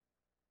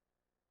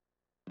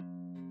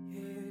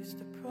used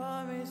to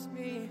promise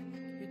me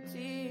you'd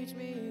teach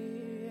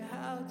me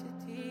how to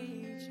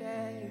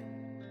DJ.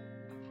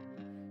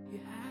 You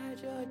had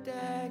your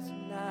decks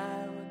and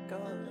I would go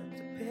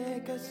to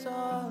pick a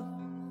song.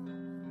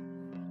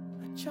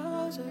 I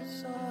chose a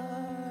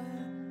song,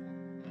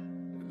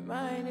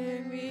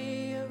 reminded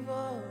me of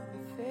all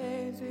the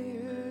things we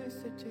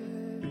used to do.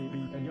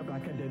 Baby, and you're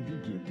back at the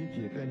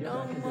DJ, and you're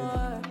No back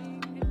more.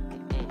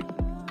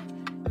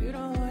 You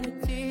don't wanna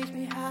teach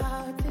me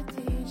how to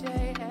DJ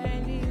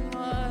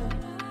anymore.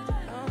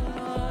 No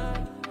more, no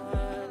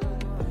more, no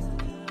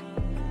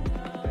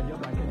more. and you're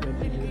back at the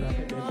DJ, back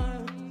at the No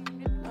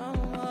more, no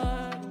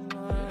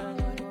more.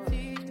 You wanna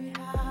teach me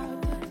how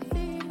to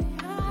teach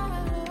me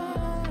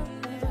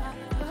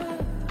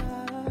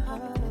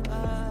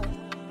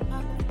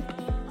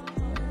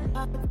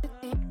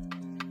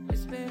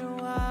It's been a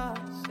while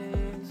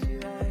since you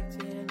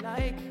acted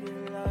like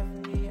you love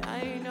me.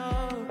 I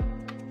know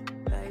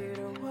that you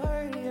don't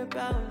worry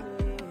about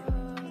me.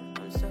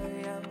 I'm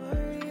sorry, I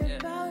worry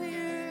about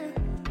you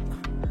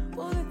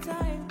all the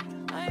time.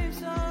 I'm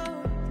so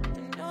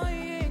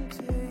annoying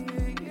to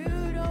you. You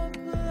don't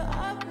put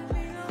up with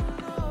me no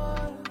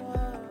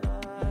more.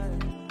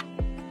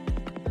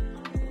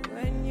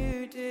 When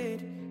you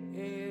did,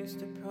 you used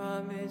to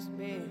promise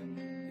me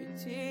you'd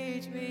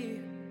teach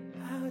me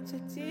how to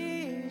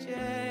DJ.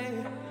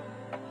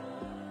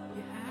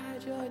 You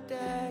had your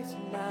decks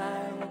and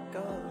I would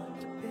go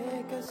to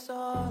pick a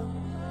song.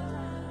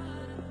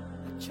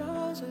 I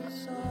chose a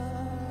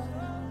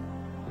song,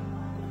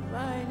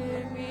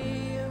 reminded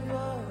me of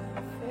all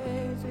the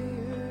things we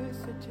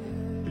used to do.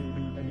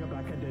 baby, and you're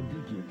back at the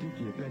DJ,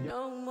 and you're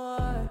No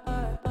more.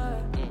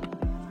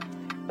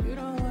 You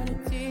don't wanna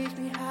teach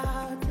me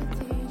how to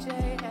DJ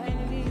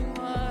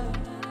anymore.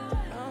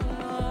 No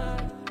more,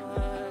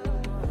 no more, no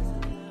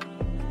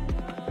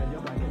more. and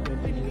you're back at the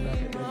DJ, back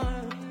at the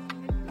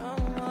No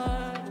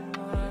more, no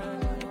more.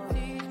 You wanna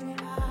teach me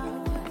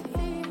how to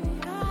teach me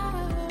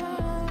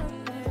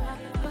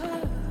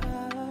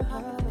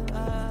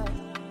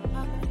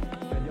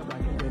and you're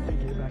back at the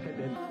DJ, back at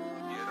the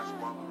Yeah, that's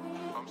why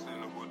I'm still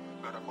in the wood.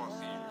 Glad I can't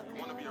see you. You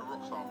wanna be a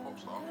rock star, pop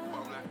star, but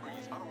I'm like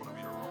Breeze. I don't wanna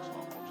be a rock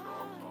star, pop star,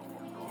 rock star,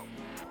 pop star.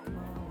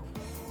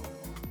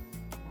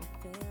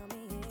 Fill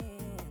me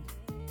in.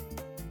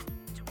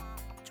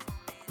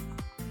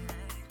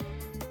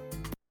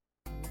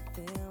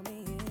 Fill me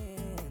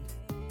in.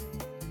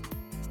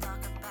 Let's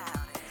talk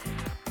about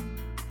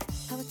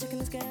it. I was checking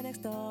this girl next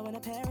door when her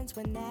parents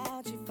went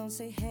out. She phone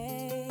say,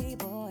 hey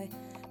boy,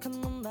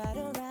 come on right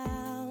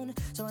around.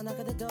 So I knock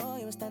at the door,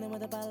 you were standing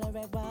with a bottle of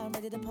red wine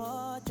ready to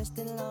pour, dressed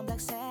in long black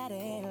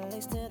satin,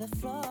 lace to the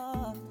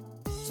floor.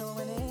 So I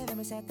went in and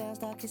we sat down,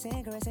 started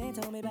kissing, caressing,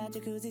 told me about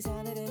jacuzzi,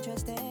 sounded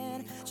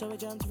interesting. So we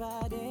jumped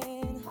right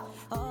in,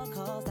 all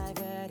calls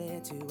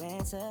diverted to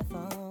answer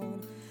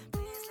phone.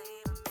 Please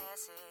leave a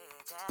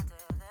message after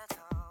the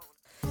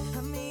tone.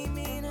 I mean,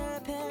 me and her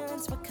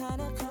parents were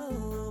kinda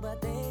cool,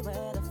 but they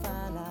were the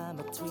fine line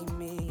between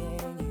me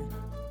and you.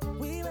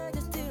 We were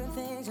just doing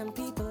things young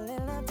people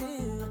in love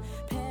do.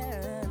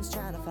 Parents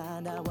trying to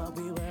find out what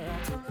we were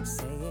up to.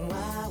 Saying,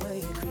 why were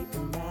you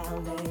creeping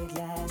round late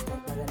last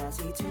night? But then I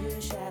see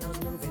two shadows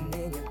moving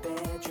in your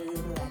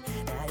bedroom light.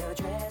 Now you're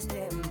dressed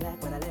in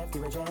black, when I left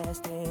you were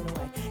dressed in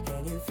white.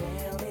 Can you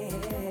feel me?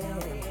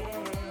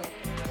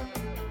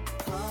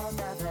 Calls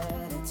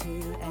diverted to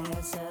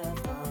answer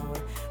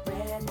phone.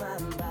 Red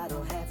wine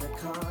bottle, half the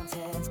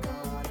contents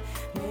gone.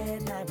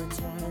 Midnight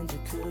return,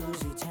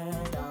 jacuzzi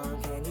turned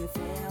on. Can you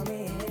feel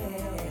me?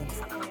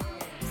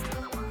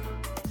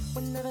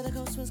 Whenever the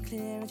coast was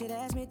clear and she'd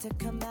ask me to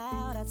come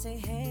out, I'd say,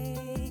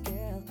 hey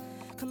girl,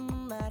 come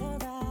on right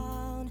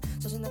around.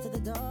 So she knocked at the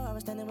door, I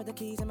was standing with the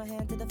keys in my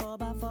hand to the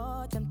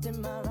 4x4. Jumped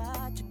in my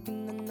ride,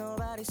 checking that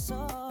nobody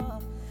saw.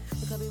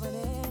 The club we went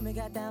in, we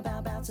got down,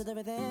 bounce to the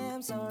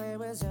rhythm. So it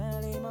was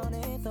early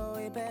morning, thought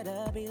we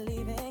better be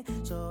leaving.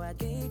 So I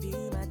gave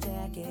you my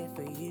jacket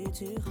for you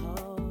to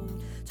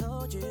hold.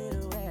 Told you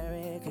to wear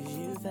it cause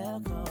you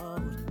felt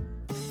cold.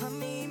 I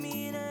mean,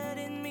 me and her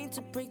didn't mean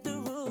to break the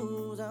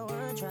rules. I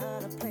weren't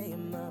trying to play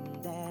mom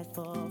and dad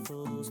for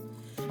fools.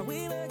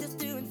 We were just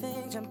doing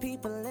things young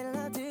people in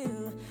love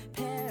do.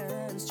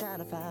 Parents trying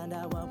to find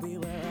out what we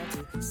were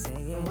up to.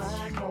 Saying,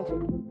 why can't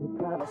you keep your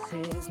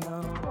promises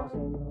no more?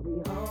 Saying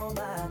you'll be home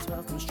by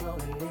 12, come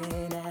strolling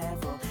in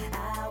at 4.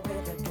 Out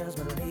with the girls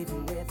but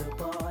leaving with the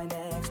boy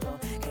next door.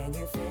 Can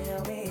you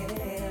feel me?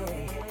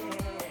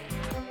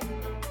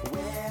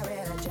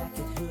 Wearing a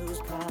jacket whose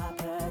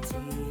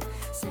property.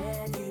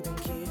 Said you've been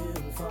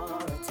queuing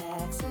for a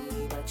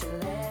taxi, but you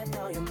left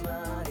all your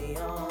money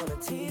on the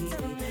TV.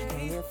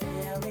 Can you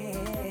feel me?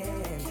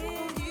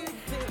 Can you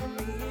feel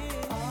me?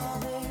 All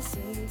they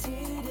seem to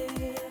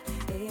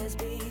do is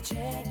be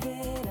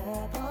checking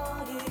up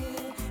on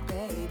you,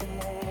 baby.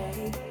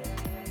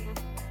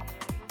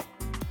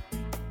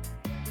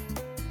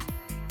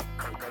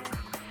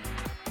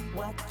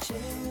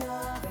 Watching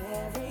your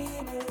every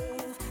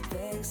move,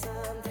 think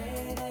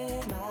someday they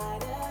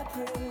might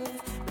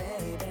approve,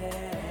 baby.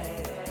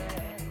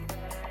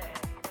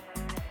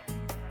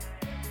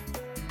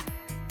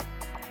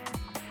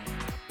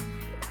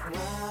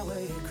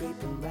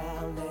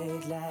 around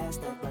late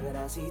last night. Why did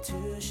I see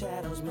two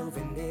shadows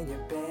moving in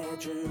your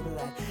bedroom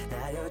light?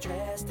 Now you're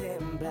dressed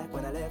in black.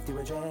 When I left you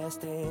were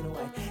dressed in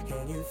white.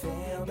 Can you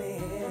feel me?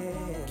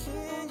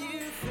 Can you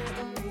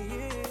feel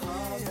me?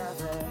 Paused,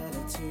 I've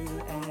ready to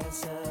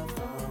answer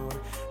phone.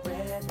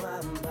 Red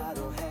wine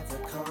bottle, half the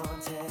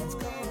contents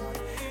gone.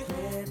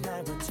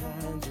 Midnight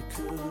return,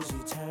 jacuzzi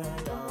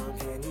turned on.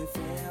 Can you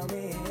feel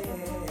me?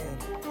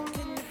 Can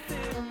you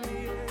feel me?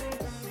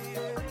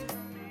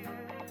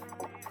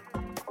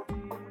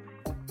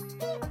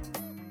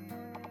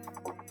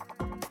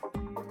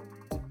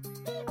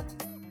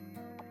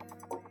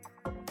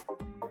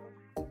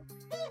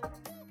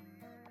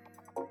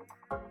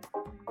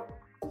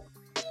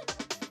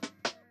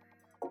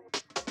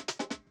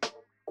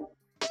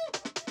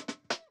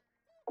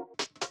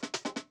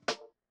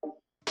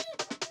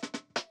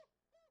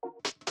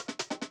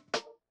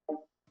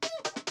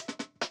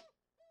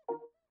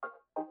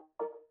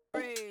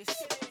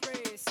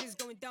 Race is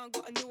going down,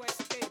 got a new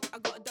escape. I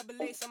got a double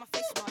lace on my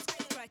face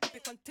mask. Try to keep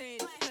it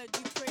contained. Heard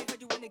you pray,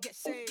 heard you wanna get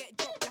saved. Get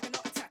dropped like an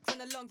art attack.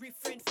 Run along,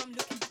 refrain from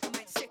looking back. I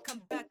might sick,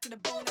 come back to the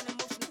bone and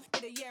emotional.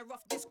 Get a year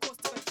off this course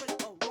to control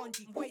it. Oh,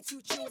 1G. Way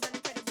too chilled and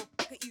incredible.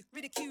 Look at you,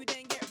 ridicule,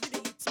 then get rid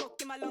of you.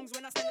 Smoke in my lungs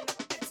when I stand on the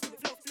pedestal.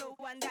 Flow,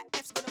 one that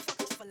F's gonna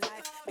fuck us for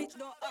life. Bitch,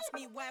 don't ask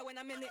me why when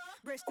I'm in it.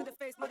 Brace to the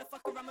face,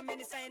 motherfucker, I'm a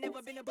menace. I ain't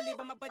never been a bully,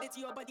 but my body to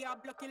your body, I'll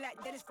block you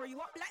like Dennis, throw you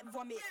up like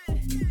vomit.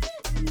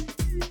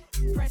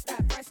 Press that,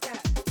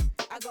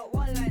 I got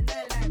one line,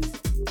 9 lives.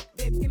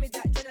 Babe, give me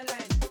that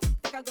adrenaline.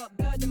 Think I got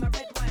blood in my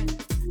red wine.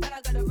 And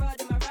I got a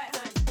rod in my right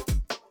hand.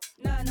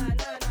 Nah.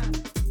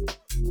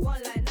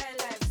 One line, 9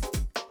 lives.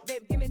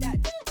 Babe, give me that.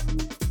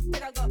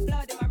 Think I got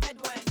blood in my red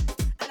wine.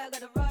 And I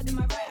got a rod in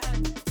my right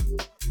hand.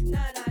 Nah.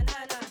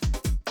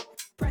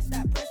 Press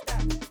that.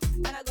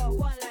 And I got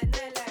one line,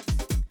 9 lives.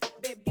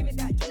 Babe, give me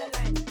that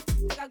adrenaline.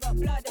 Think I got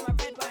blood in my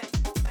red wine.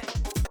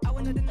 I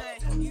wanna deny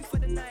you for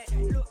the night.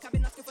 Look, I've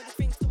been asking for the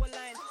things to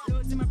align.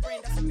 Loads in my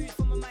brain, that's a mood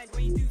for my mind.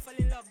 When you do fall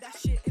in love, that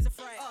shit is a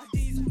fright.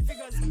 These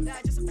figures that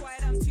I just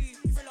acquired, I'm too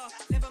thriller.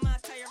 Never my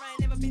tire, I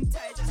ain't never been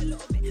tired. Just a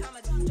little bit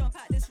hammered. Jump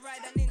out this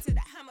ride and into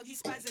that hammer. You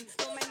spazzing,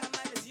 don't mind my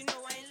manners. You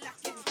know I ain't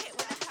lacking. Hit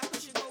when it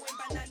happens, you go in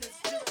bananas.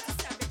 Zero to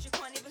savage, you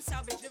can't even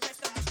salvage. The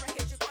rest of this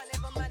wreckage, you can't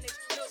ever manage.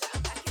 Loads that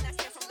I'm packing, I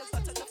came from the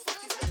gutter. The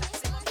fuck is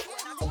relaxing. I'm here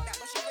when I roll that,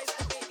 but she raised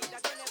the baby.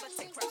 That girl never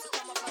take crap, so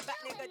come off my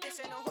back, nigga. This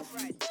ain't no horse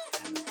ride.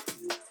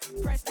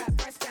 Press that.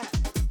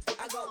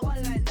 I got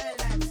one line, 9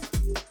 lives.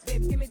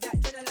 Babe, give me that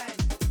adrenaline.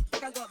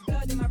 Think I got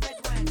blood in my red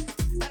wine.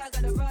 And I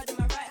got a rod in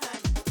my right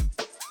hand.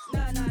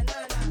 Nah.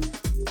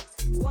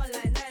 One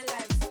line, 9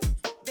 lives.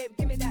 Babe,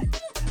 give me that.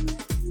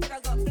 Think I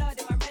got blood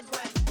in my red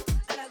wine.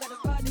 And I got a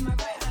rod in my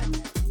right hand.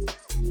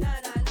 Nah.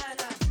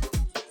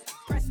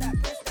 Press that.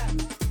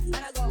 And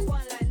I got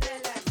one line,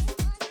 9 lives.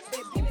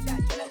 Babe, give me that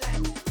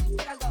adrenaline.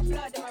 Think I got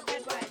blood in my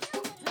red wine.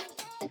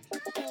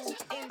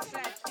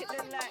 Inside, hit the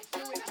light, do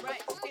it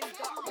right. In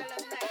dark,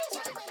 melon night,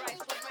 orange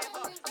rice,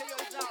 whatever.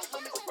 Leo's out,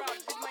 home is proud,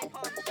 with my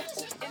palm.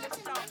 In the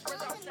south,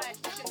 was outside,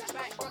 pushing the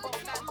back, rubber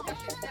man,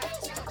 dashing down.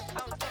 6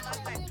 pounds on my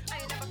life, I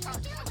ain't never count,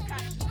 just for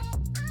cash.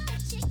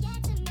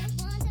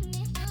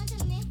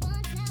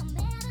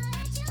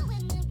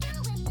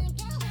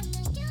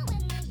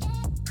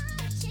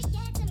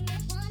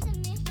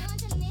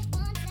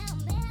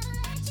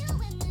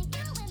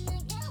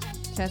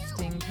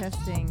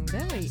 Testing.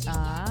 There we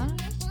are.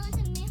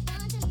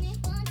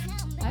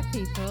 Hi,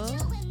 people.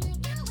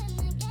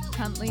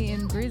 Huntley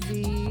and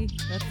Brizzy.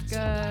 Let's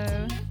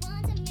go.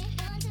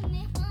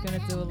 Gonna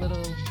do a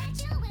little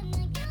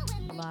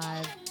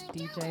live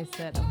DJ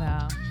set of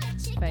our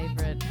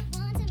favourite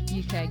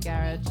UK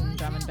garage and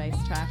drum and bass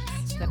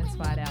tracks that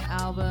inspired our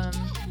album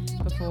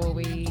before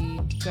we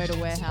go to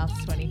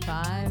Warehouse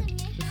 25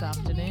 this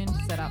afternoon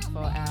to set up for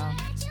our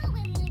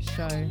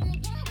show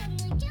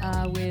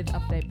with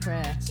Update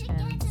Prayer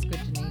and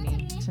Squid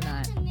Janini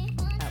tonight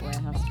at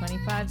Warehouse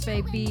 25,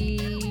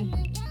 baby.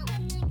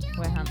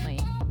 We're Huntley.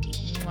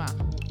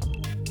 Mwah.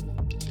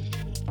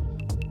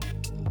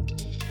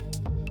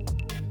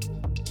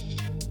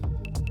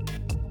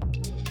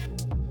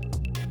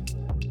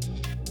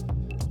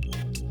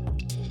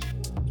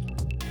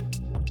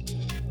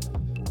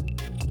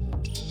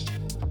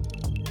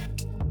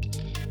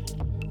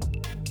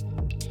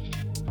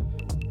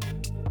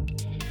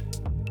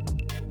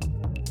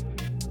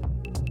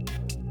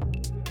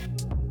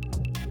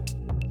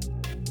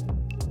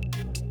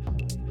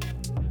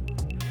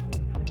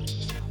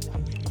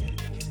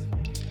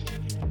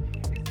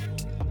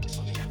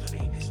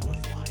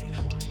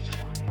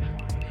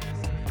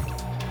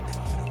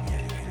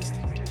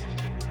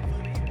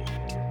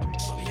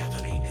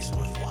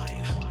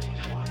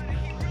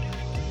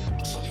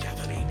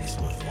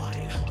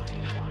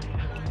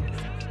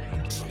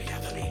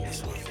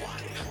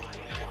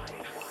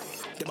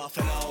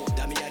 Buffalo,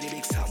 that me are the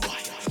big sound.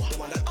 The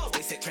one that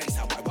always set trends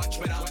and why watch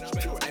me now.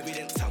 Pure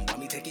evidence and why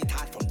me take it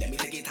hard from them, me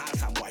take it hard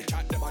some why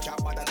chat them a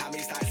chat by the time me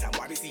style some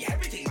why we see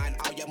everything man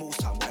how you move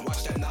some why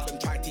watch them now them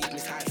try to teach me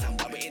style some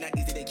why we in a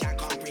dizzy they can't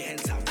comprehend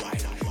some why.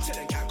 So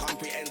they can't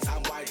comprehend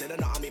some why they don't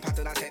know how me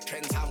pattern and set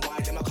trends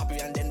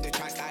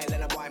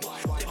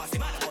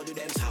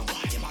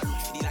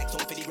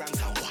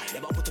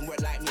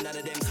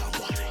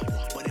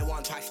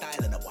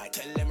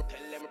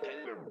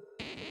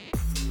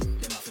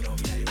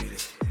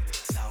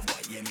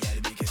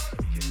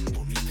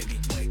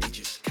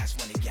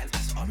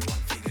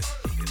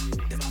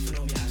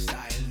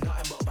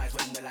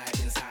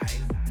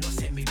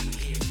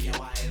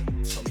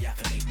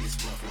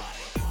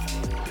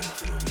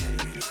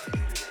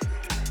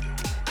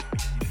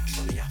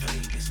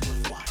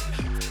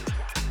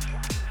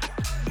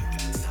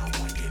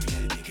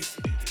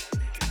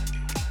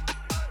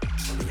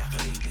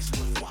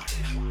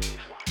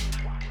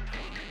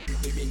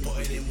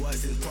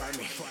since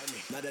primary.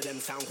 None of them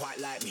sound quite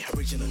like me.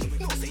 Original,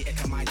 no say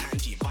echo my time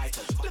G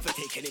vital. Never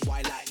take any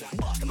boy like me.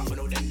 Bust them up and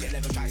all them, they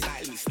never try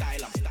style me.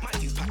 Style up, my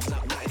team's packing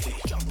up nicely.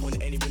 Jump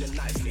on any rhythm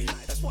nicely.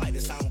 That's why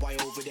the sound boy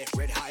over there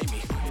red high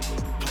me.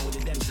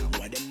 Holding them sound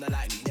boy, them not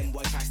like me. Them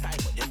boy try style,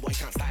 but them boy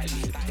can't style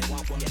me. They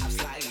want me out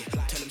slightly.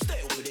 Tell them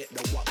stay over there,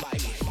 don't walk by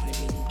me.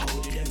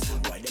 Holding them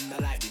sound boy, them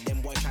not like me.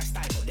 Them boy try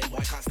style, but them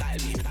boy can't style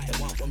me. They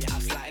want me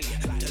out slightly.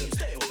 Tell them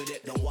stay over there,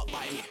 don't walk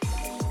by me.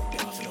 They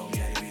want to know me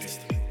at the biggest.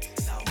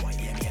 Sound boy,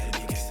 yeah, me at the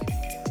biggest.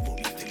 Put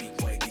me up to big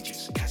boy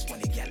digits. Cash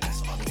money, yeah,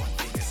 that's all the one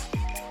biggest.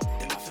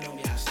 They want to know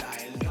me out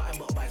style. Nothing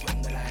but vibes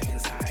when the life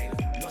inside.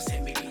 No say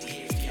me be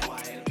here for a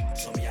while.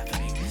 So me have to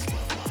make this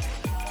worthwhile.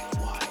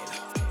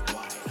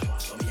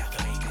 Wild. So me have to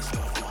make this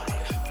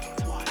worthwhile.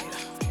 Wild.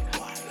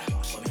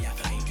 So me have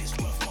to make this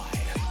worthwhile.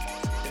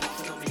 They want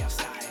to know me out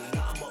style.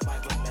 Nothing but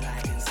vibes when the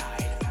life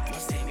inside. No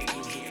say me be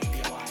here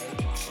for a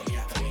while. So me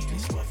have to make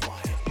this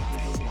worthwhile.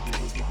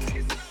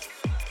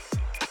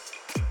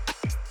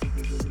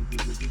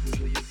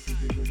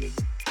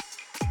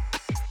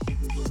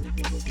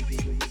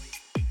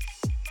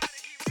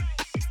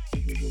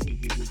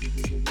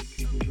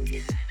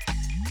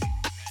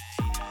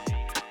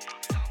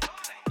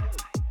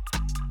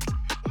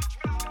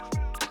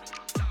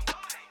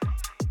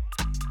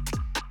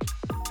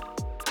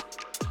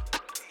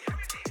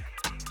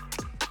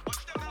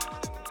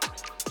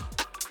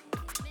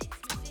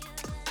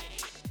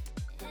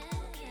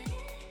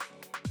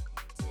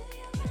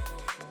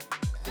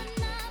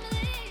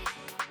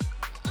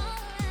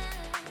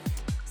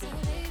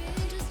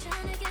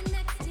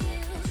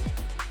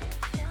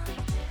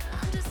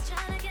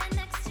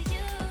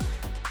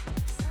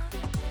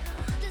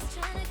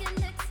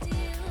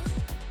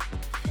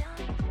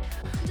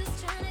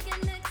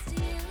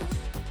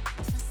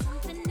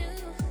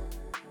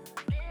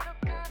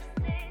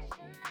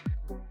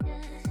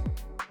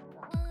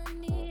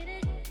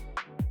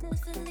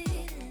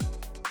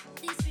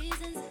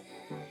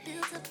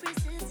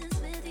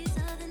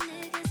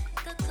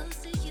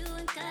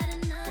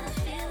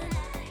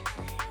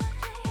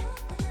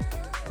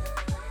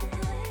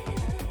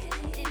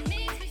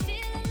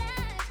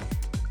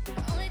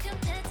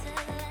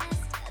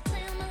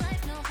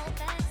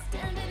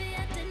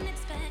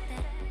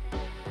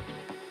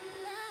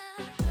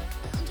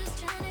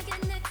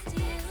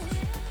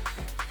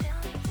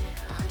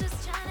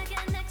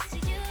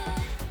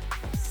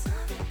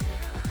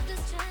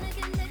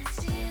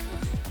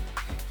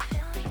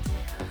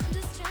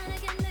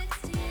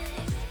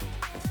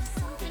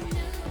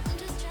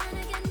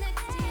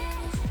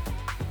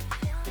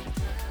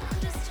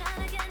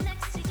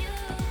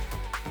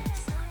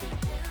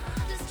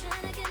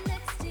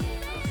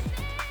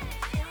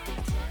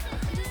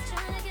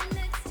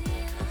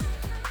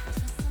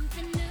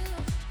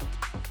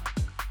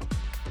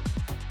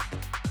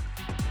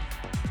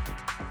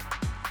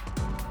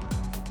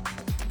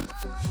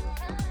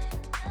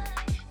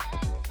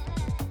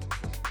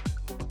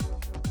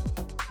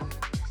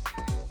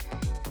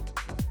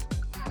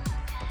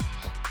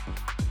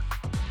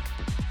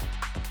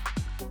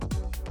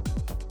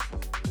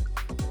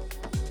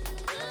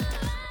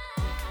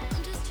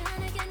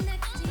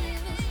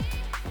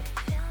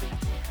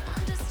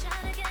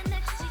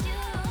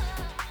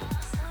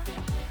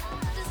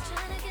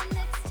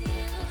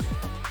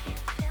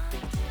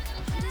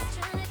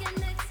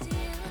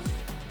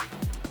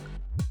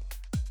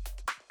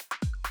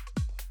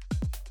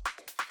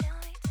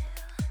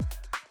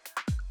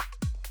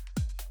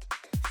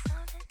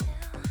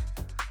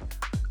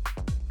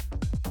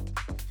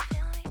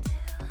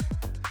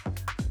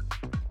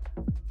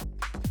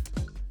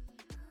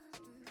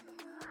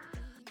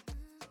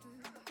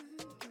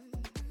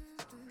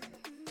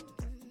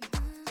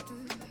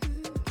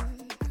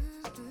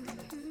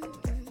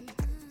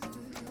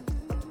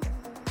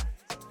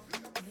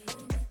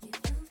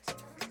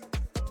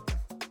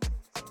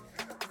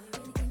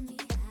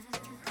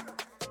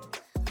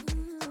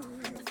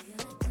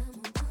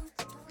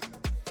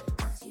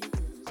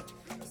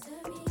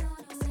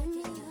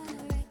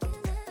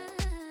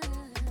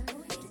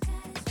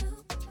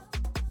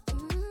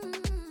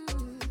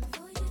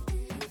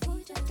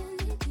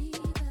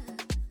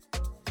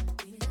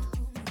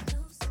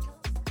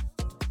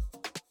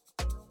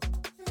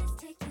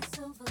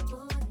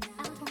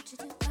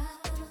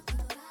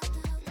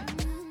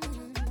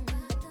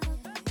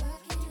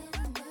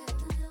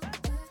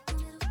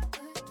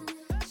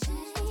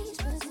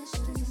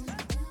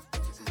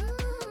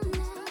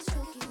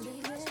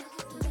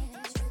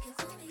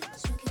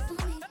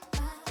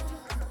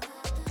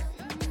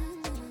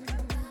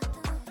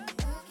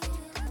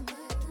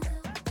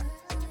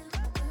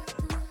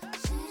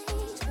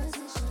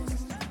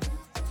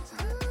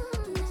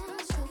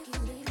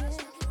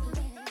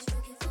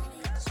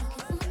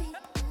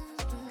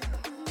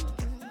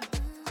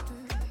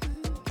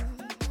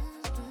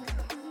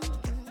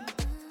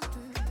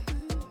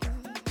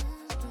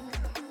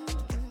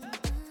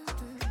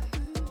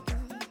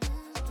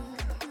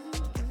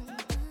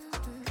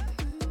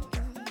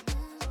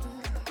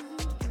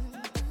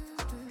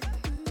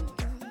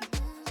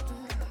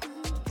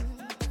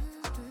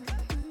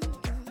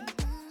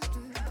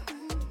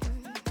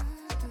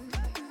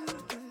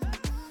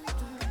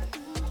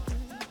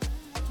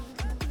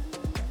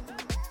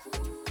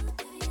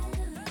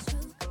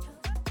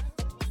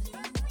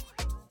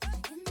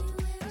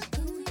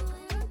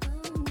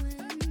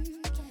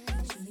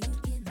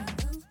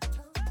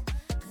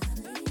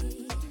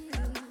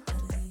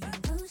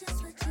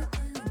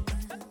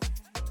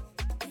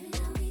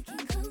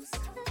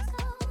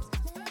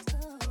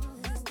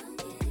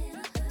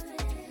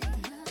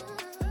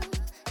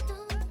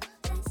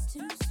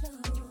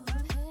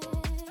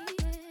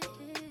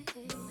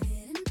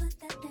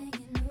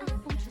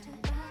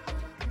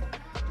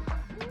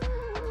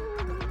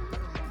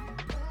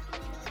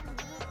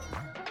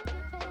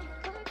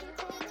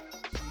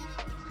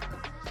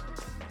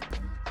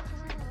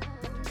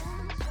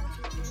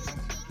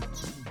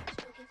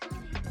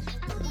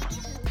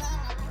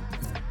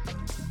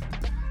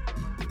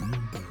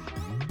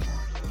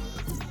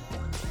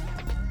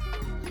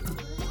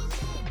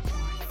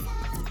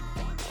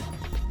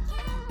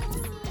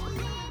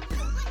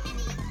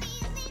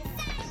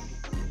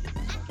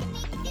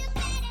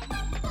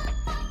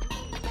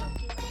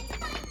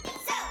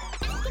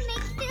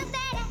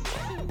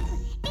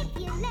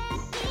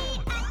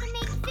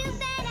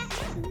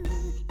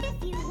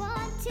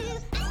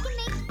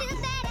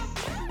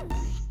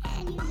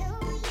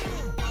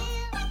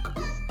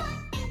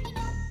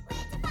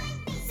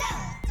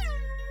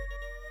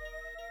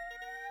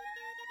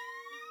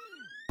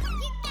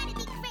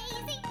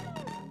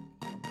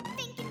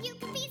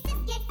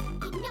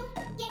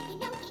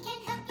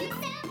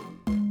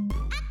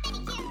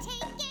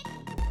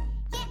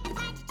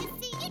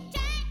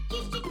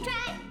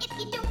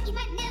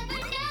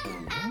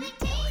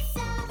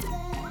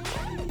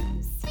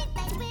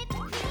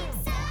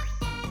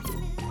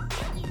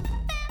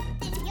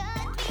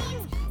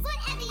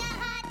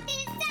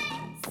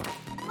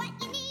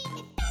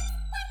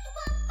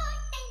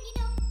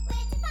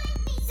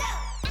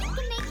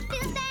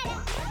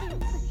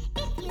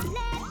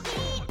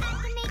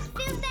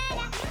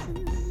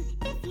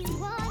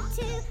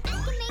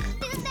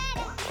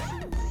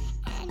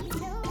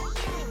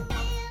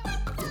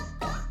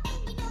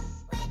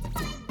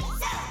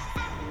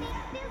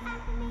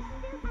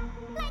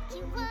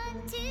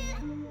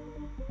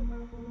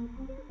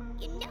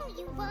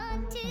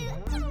 want to.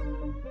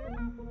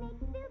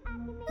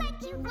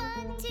 Like you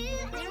want to.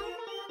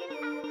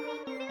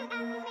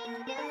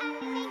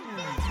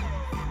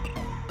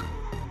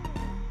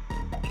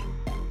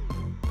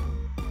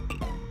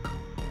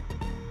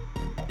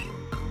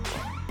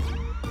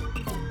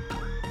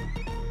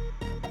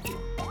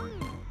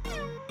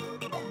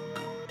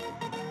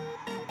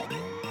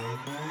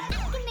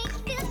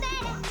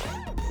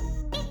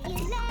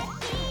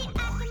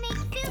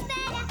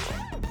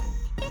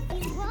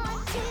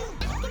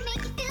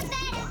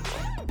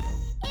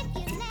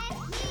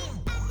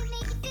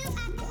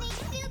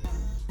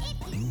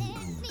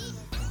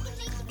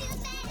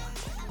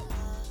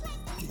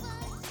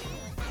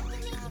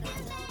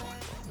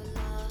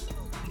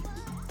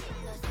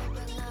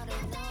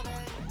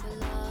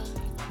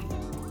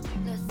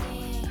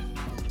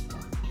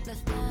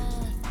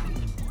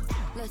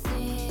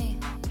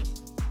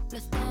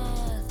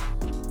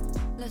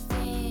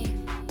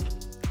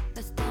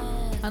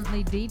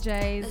 Huntley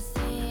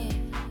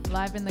DJs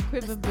live in the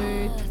QUIVR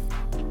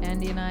booth.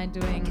 Andy and I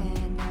doing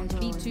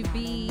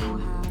B2B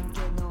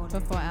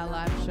before our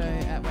live show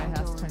at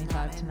Warehouse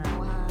 25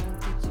 tonight.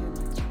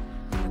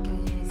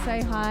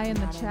 Say hi in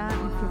the chat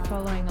if you're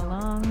following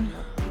along.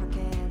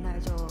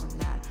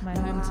 My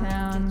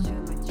hometown.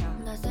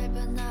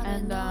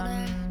 And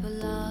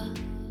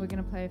we're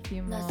gonna play a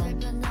few more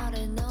tracks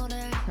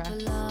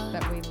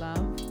that we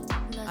love.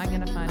 I'm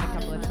gonna find a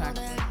couple of tracks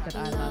that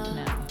I love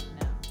now.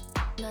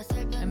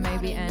 And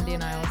maybe Andy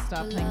and I will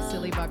start playing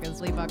silly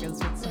buggers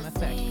with some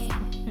effects.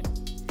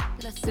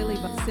 silly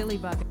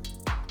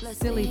buggers.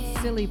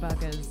 Silly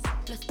buggers.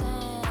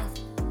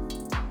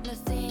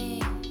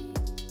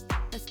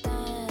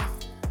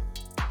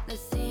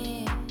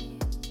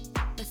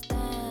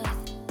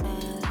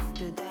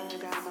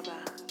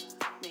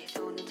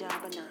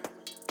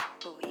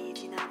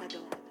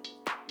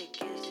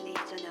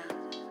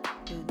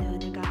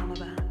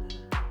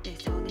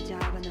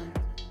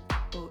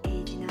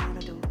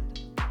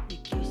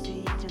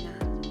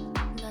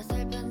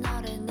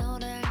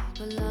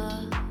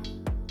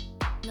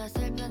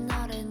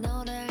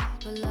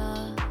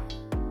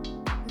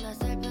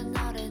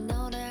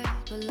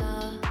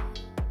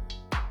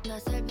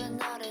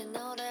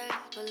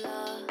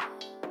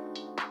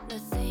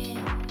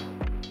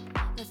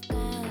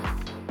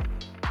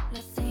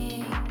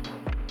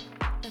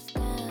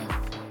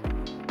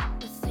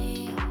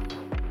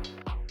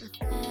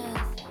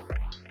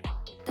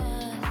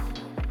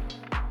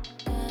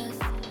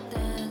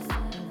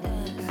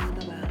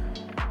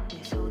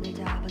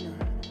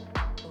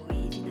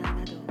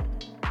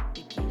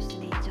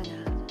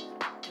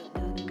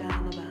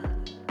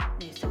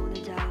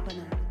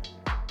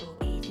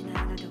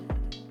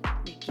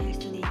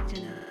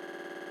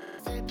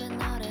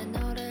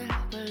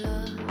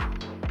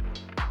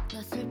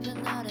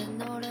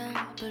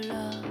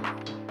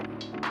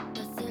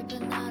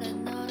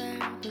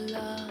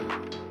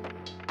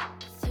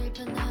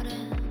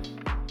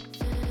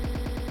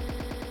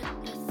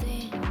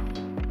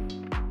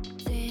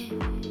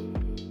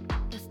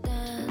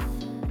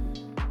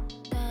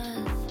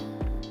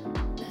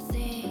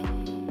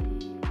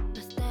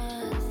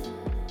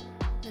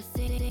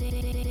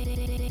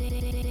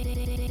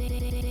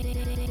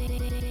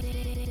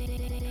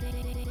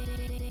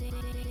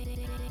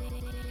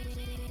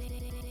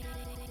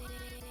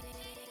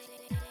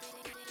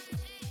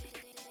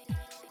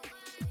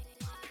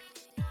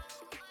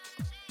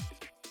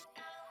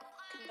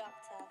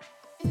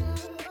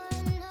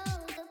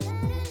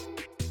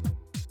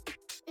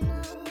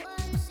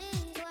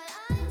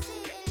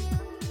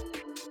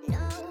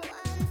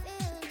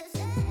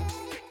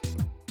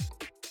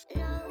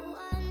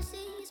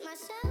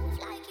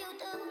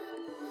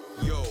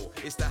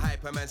 It's the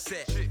Hyperman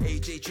set.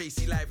 AJ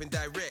Tracy live and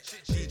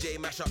direct. DJ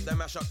mash up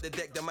the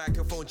deck. The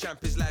microphone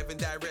champ is live and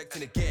direct.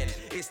 And again,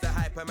 it's the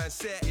Hyperman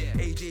set.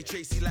 AJ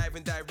Tracy live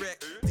and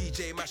direct.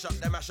 DJ mash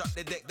up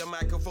the deck. The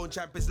microphone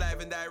champ is live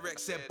and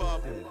direct. Said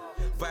Barbie.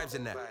 Vibes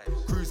in that.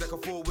 Cruise like a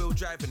 4-wheel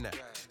drive in that.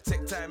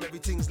 Tech time,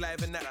 everything's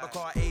live in that. My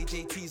car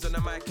AJT's on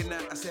the mic and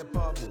that. I said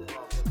Barbie.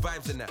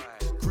 Vibes in that.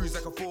 Cruise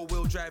like a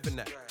 4-wheel drive in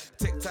that.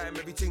 Tech time,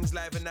 everything's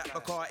live in that.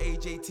 My car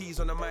AJT's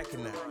on the mic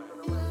and that.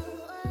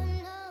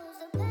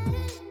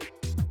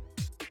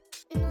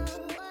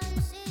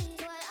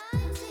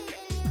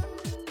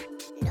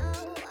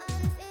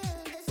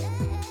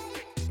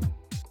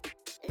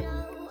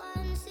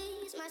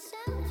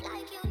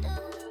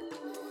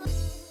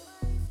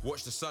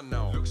 Watch the sun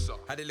now.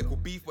 Had a little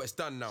beef, but it's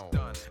done now.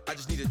 I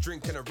just need a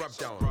drink and a rub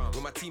down.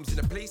 When my team's in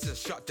a place, it's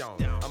shut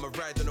down. I'ma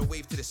ride on a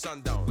wave to the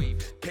sundown.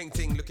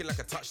 Painting looking like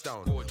a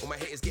touchdown. All my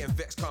haters getting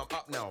vexed, calm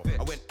up now.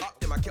 I went up,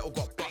 then my kettle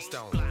got bust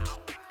down.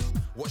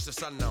 Watch the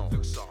sun now.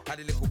 Had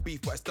a little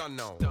beef, but it's done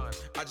now.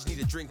 I just need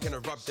a drink and a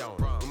rub down.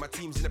 When my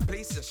team's in a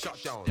place, it's a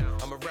shutdown.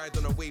 I'ma ride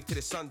on a wave till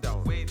the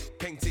sundown.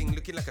 Painting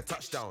looking like a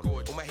touchdown.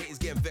 All my haters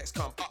getting vexed,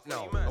 come up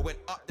now. I went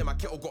up, then my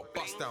kettle got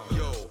bust down.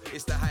 Yo,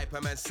 it's the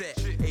Hyperman set.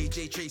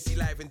 AJ Tracy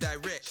live and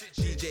direct.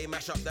 DJ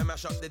mash up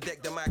the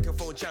deck. The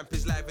microphone champ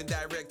is live and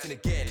direct. And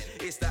again,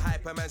 it's the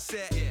Hyperman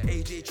set.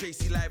 AJ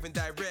Tracy live and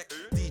direct.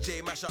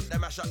 DJ mash up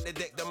the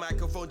deck. The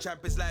microphone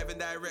champ is live and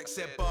direct.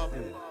 Said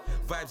Bubble.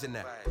 Vibes in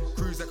that.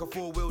 Cruise like a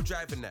 4-wheel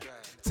drive in that.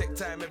 Tech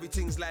time,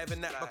 everything's live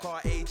in that. My car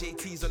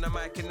AJT's on the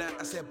mic and that.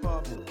 I said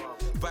Bubble.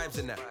 Vibes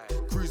in that.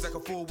 Cruise like a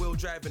 4-wheel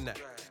drive in that.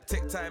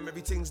 Tech time,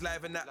 everything's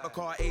live in that. My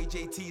car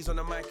AJT's on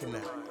the mic and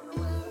that.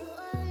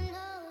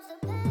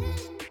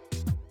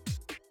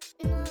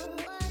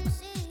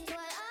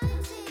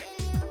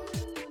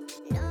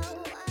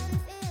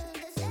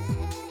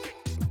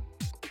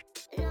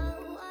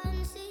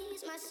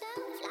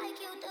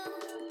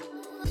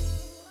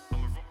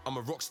 I'm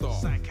a rock star.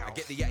 I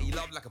get the yatty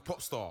love like a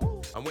pop star.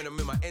 And when I'm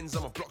in my ends,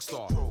 I'm a block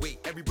star. Wait,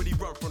 everybody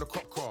run from the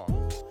cop car.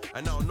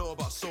 And I don't know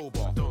about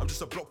sober. I'm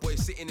just a block boy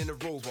sitting in a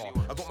rover.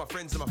 I got my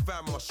friends and my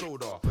fam on my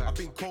shoulder. I've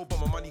been cold, but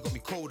my money got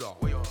me colder.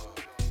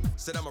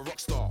 Said I'm a rock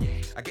star.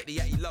 I get the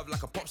yatty love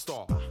like a pop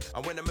star.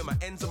 And when I'm in my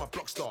ends, I'm a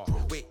block star.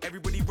 Wait,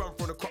 everybody run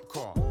from the cop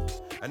car.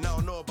 And I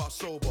don't know about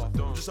sober.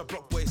 I'm just a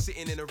block boy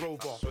sitting in a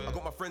rover. I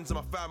got my friends and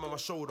my fam on my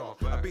shoulder.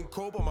 I've been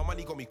cold, but my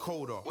money got me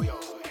colder.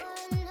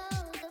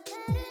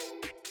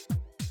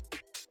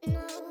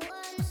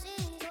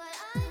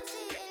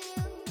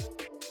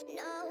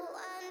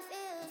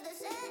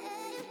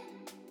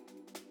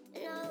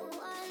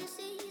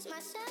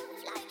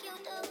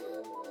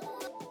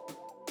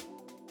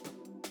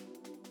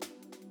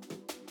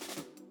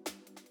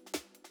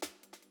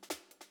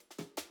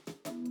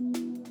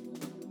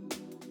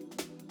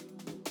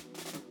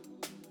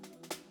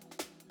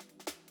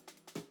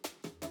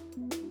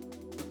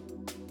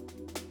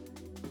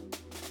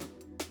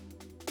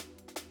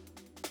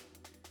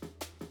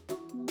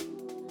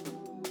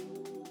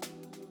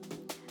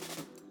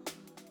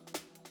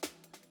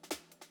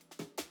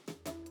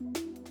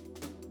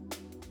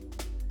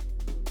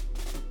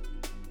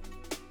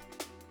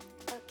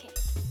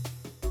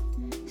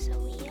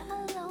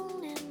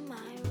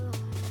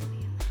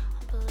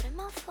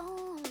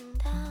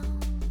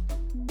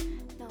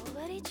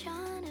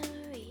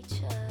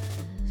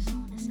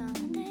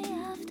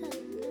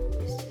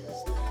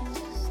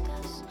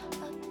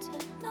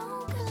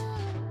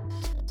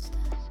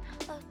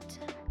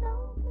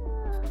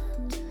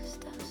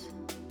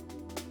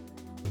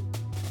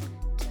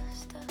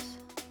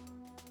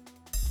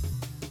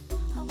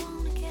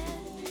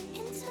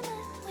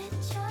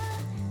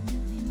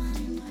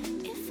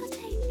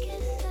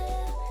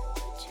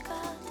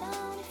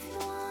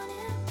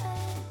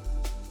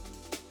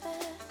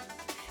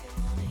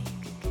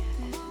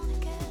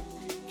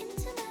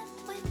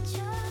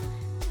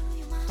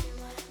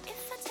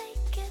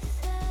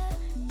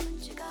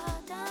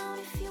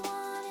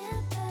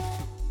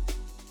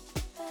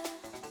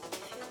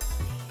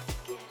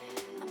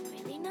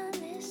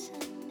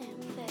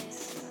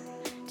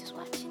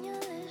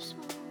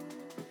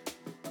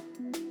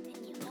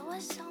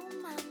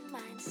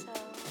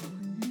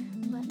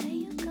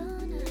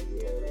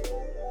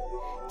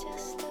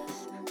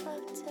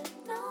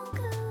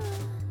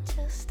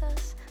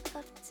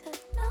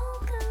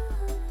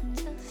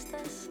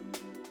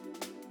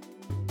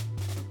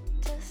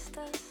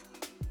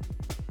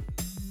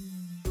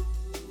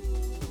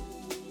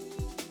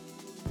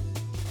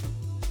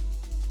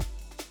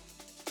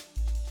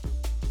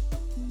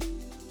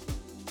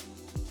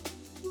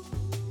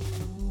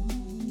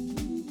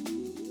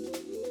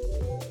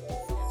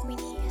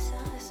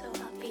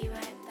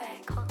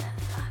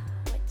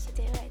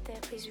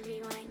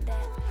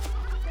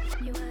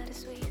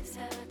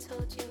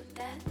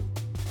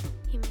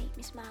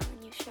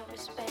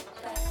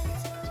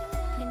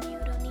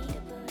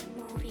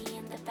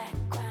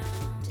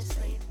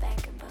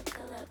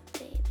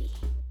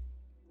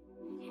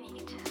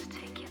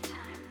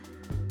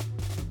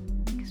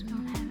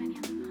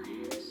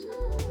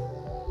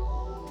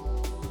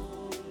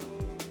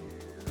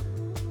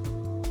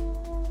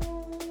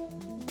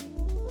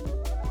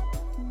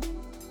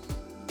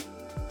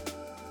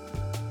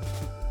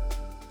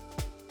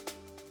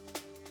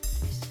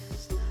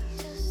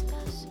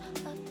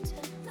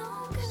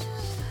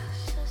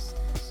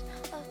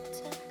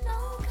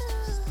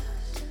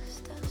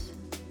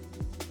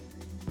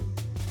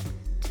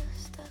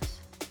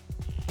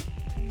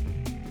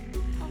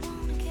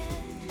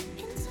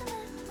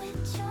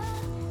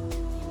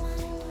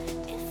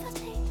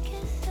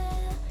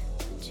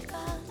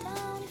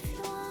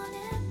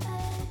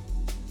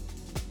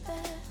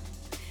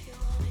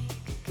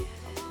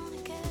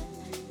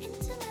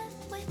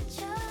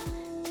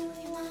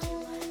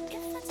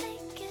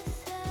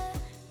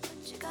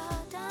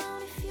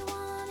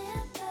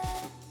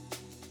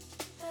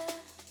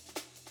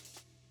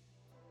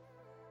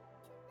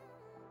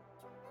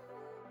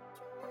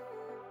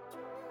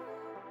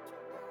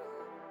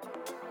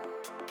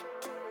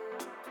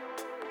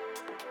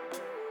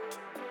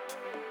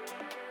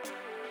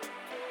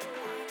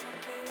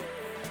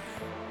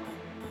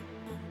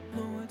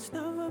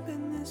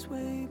 been this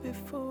way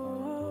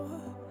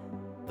before,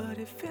 but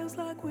it feels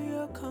like we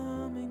are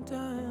coming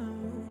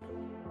down.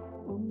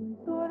 Always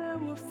thought I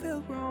would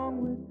feel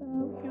wrong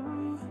without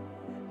you,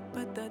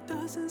 but that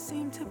doesn't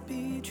seem to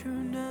be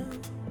true now.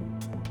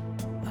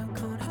 I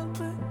can't help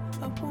it,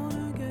 I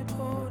wanna get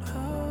caught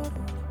out.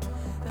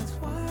 That's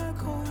why I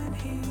call when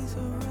he's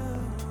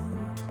around.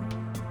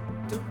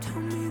 Don't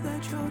tell me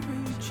that you're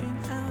reaching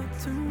out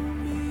to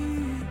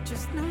me.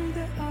 Just know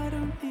that I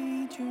don't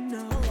need you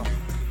now.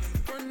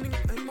 Running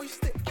and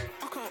waste it,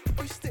 I can't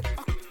waste it.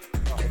 I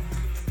can't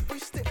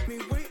waste it. Me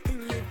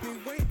waiting,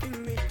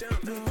 me down.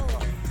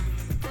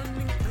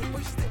 Running and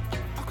waste it,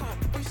 I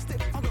can't waste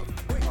it. I got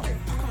wait it,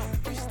 I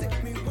can't waste it.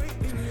 Me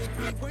waiting,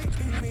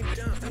 me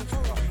down.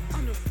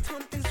 I know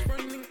time is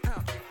running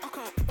out. I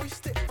can't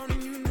waste it on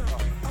you now.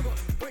 I got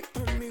wait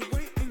on me,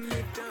 waiting me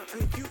down,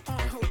 and you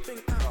are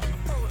helping out.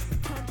 Oh,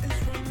 time is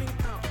running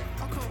out.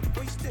 I can't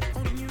waste it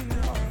on you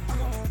now. I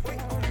got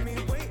wait on me,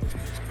 wait.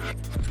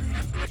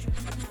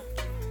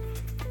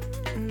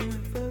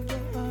 If ever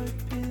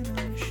I've been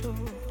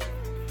unsure,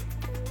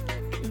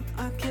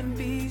 I can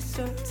be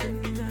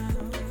certain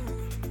now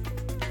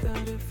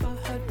that if I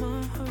had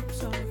my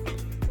hopes up,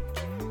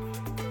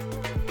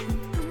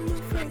 I'm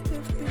afraid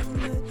they've been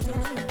let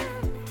down.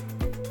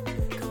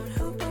 Can't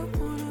help but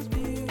wanna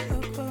be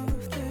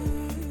above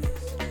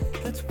this.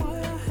 That's why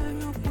I hang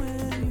up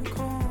when you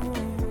call.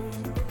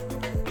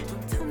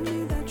 Don't tell me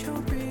that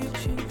you're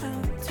reaching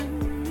out to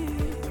me.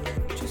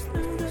 Just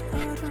know that I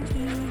don't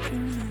need you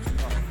now.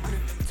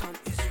 Time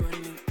is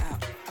running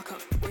out. I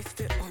can't waste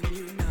it on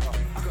you now.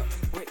 I got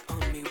wait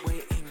on me,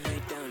 waiting me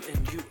down,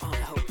 and you aren't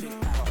helping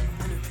out.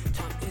 I know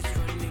time is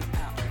running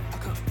out. I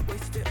can't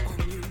waste it on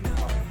you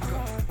now. I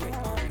got wait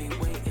on me,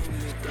 waiting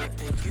me down,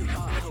 and you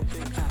are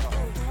helping out.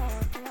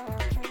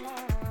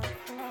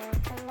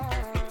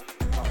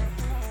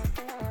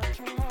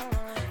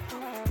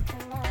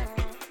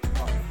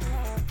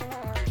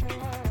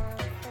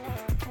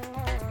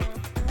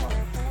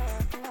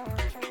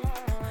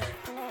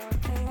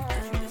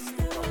 And it's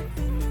never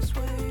been this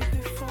way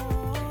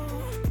before.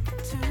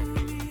 To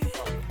me,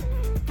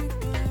 we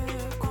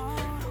back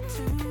on.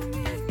 To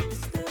me,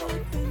 it's never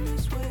been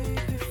this way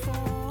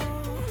before.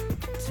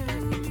 To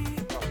me,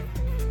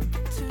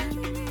 to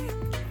me.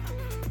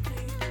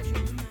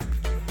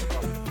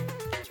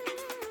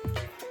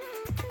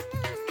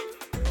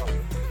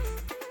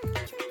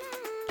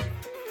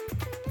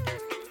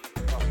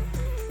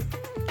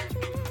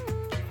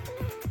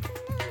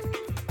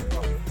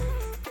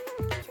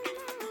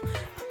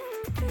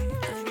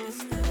 And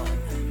it's never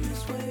been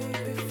this way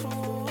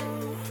before.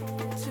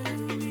 To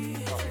me,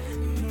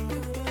 we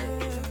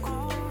back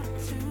on.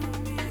 To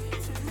me,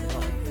 it's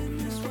never been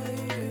this way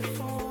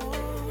before.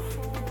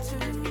 To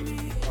me,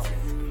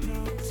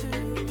 to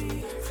me.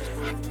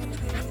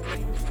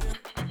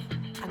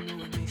 I know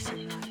it may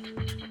seem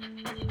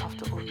like,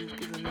 after all you've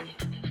given me,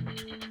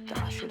 that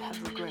I should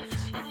have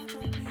regrets.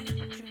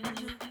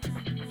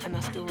 And I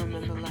still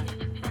remember like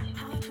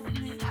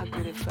how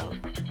good it felt,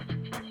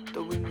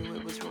 though we knew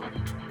it was wrong.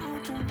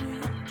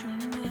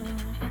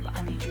 But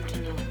I need you to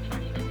know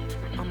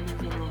I'm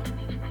moving on,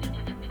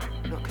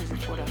 not because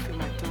it's what I feel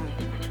like doing,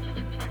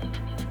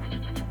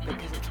 but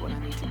because it's what I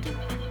need to do.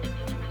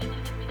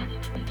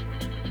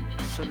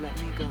 So let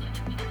me go.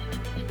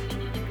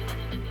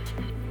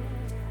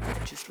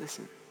 Just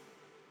listen.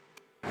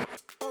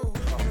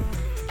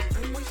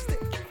 And waste it,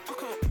 I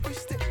can't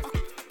waste it. I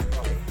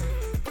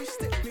can't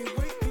waste it. Me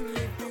waiting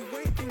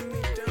me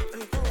down,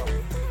 and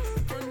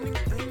running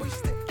and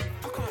waste it.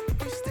 I can't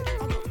waste it. I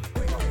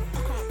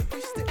can't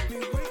waste it. Me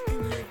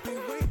waiting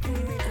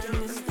me down. And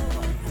it's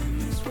never been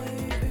this way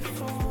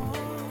before.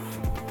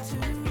 To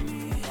me,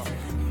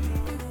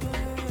 we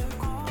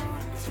back on.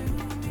 To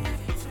me,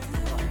 it's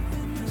never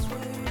been this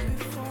way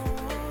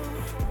before.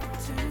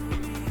 To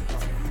me,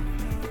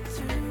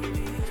 to me.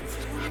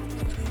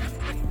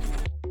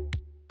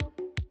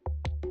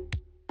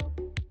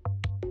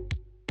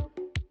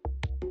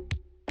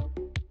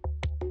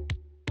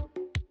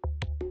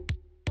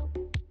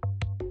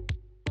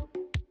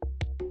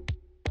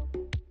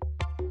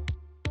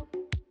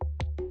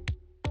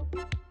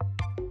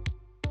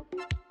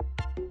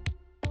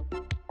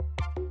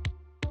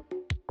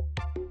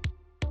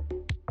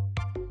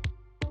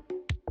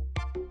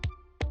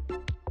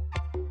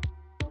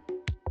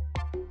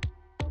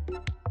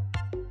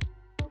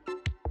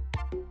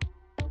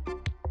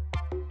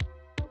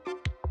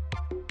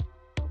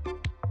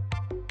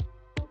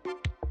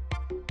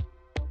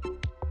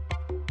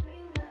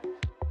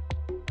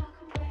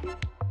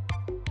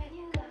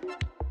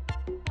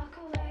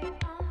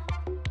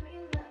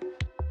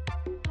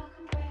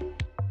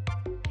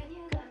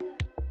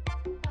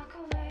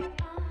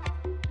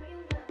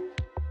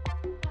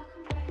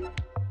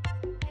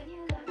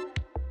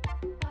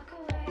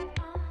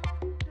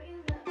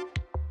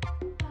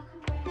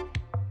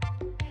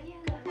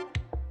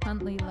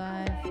 Huntley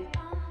live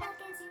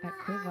at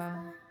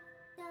QUIVR.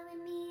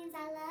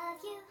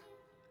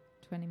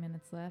 20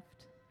 minutes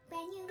left.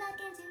 When you look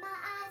into my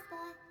eyes,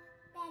 boy,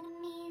 then it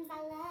means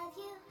I love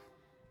you.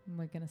 And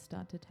we're going to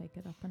start to take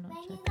it up a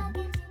notch, I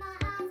think.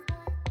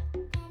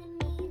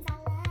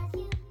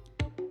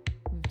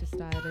 We've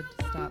decided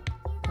to stop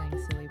playing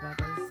Silly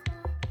Buggers.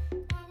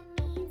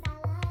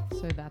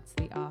 So that's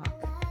the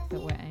arc that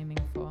we're aiming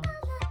for.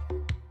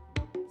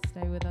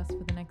 Stay with us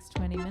for the next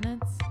 20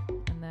 minutes,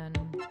 and then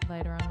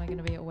later on we're going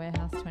to be at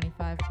Warehouse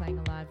 25 playing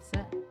a live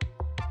set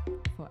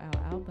for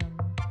our album,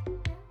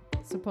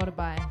 supported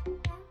by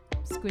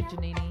Squid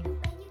Janini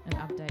and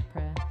Update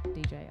Prayer,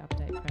 DJ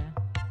Update Prayer.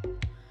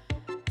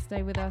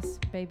 Stay with us,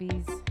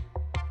 babies.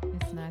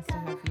 It's nice to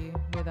have you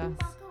with us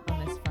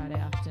on this Friday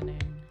afternoon.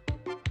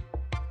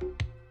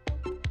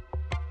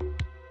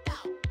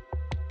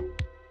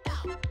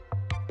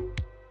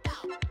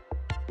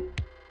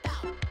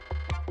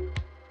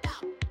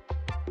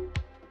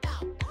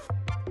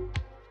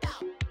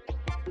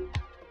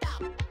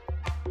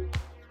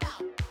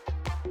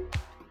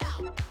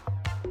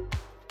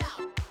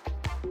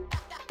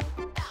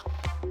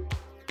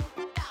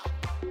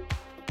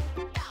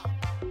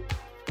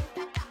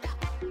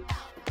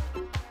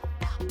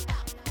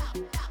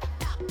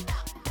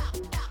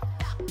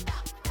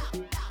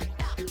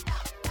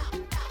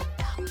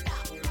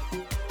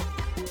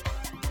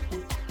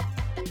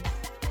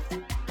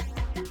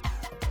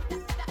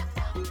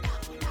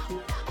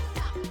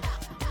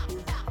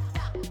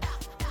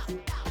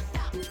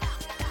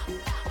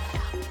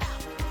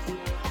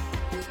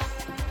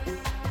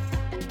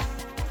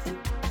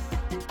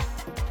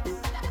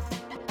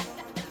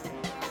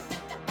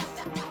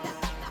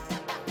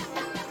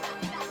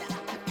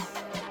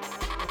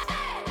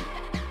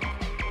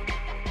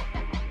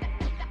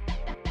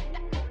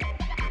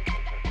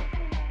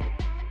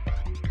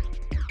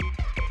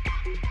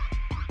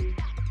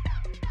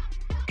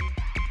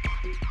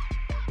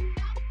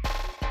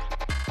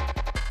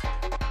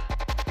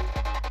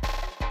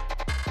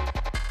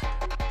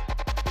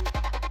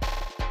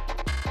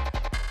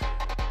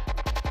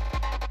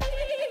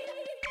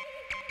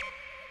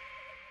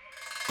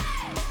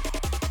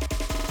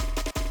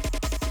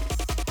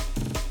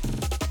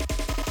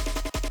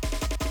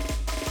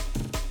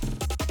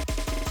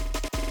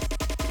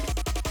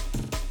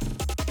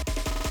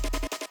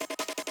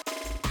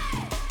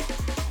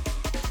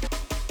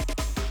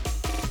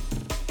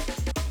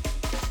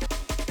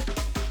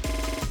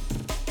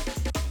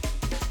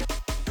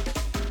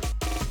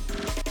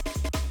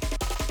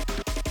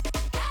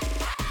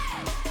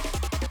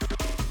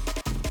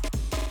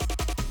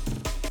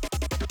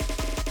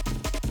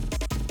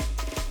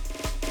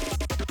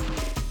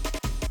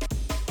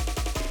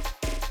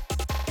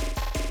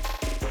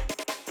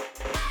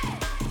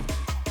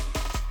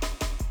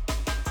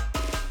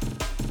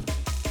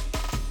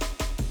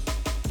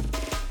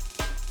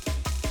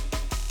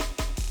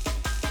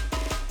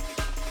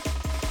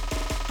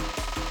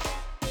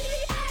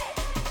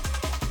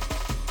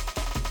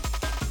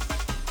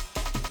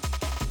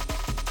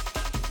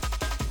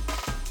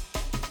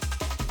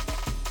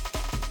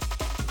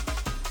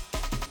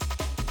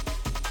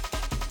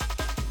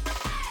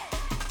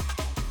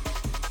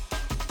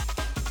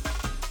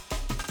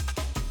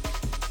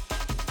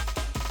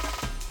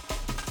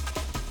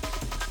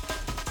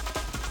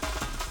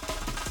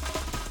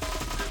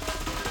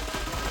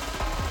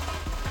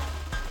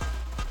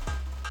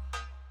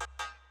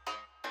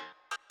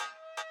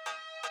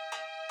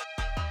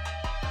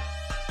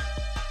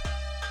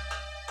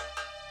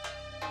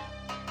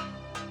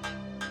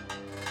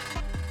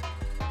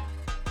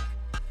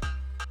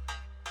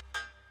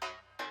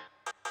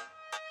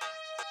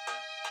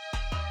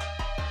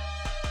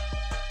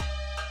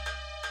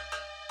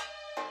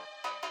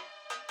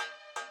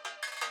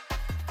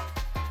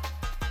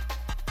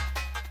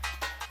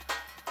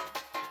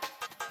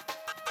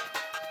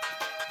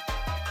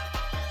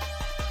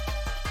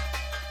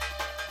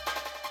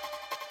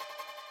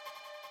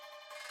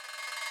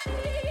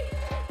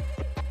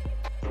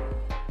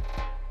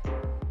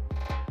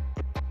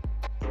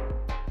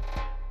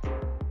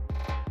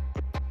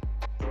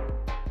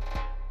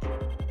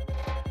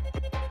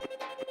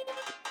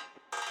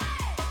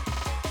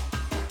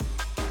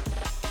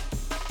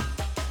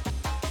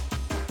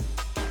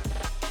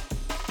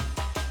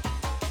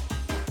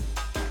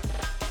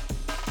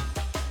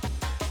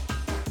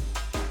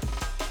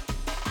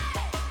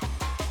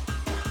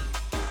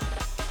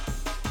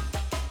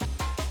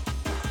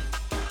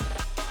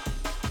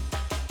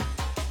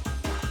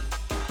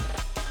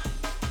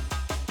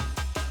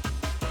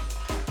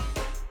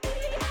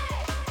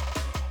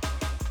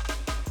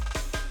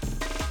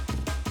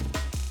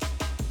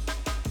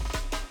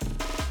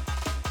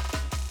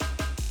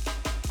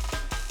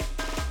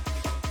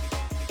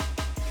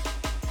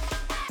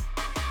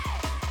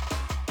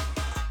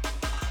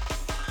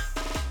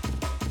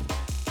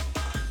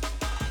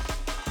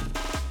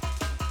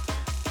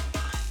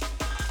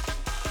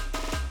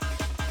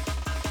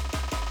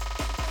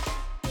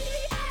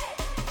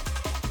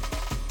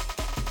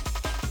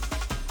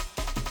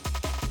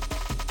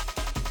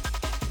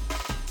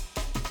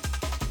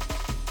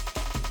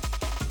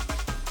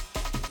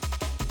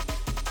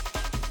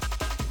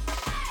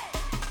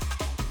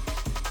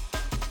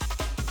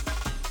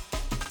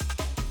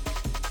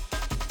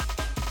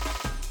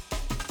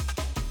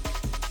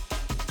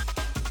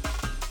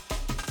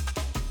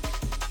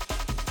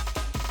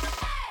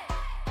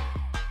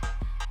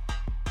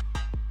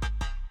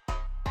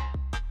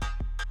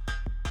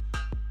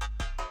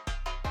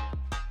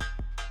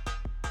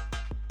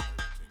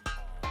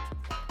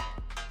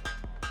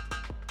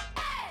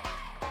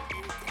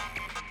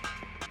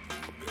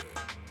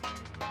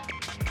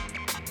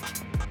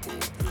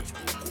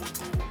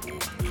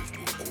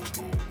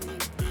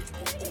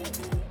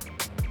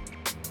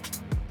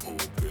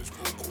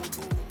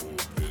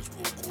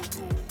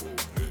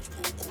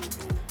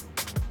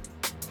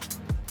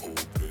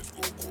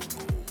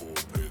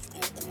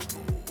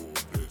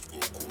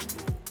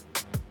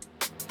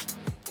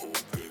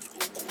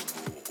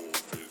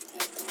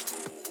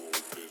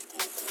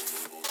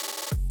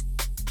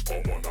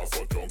 I'm on a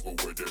for jungle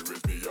where there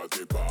is me at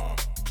the bar.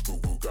 Goo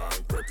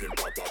gang prepping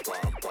pa pa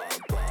pam pam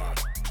pam.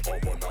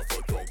 I'm on a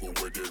for jungle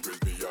where there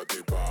is me at the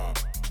bar.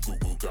 Goo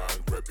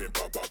gang prepping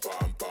pa pa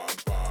pam pam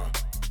pam.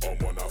 I'm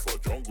on a for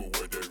jungle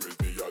where there is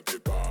me at the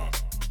bar.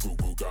 Goo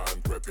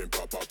gang prepping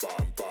pa pa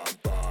pam pam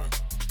pam.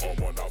 I'm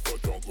on a for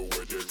jungle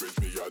where there is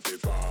me at the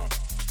bar.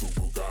 Goo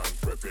gang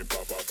prepping pa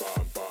pa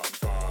pam pam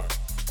pam.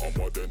 I'm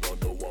more than on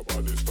know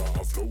about this start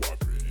and flow I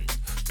bring.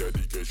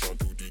 Dedication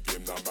to the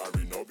game, now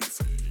marry, no be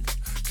fling.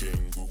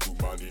 King Google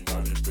man in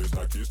all the place,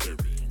 like kiss the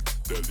ring.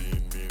 The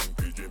lean, mean,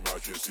 PJ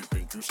machine,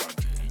 sipping juice and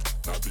gin.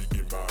 Now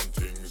biggie man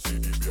things,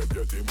 see the beer,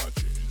 they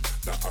machine.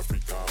 Now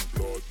African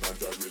blood, now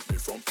that raise me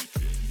from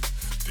Peking.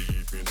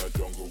 Deep in the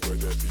jungle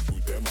where the people,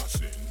 them are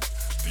sing.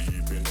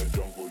 Deep in the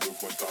jungle, look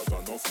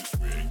 1,000 off his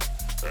swing.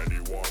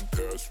 Anyone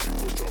test, we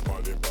go drop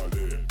balling.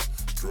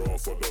 Draw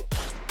for the,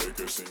 make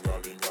a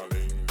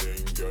sing-a-ling-a-ling.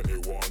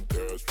 Anyone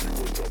test, we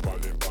go drop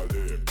balling.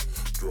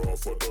 Draw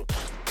for the,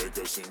 make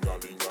a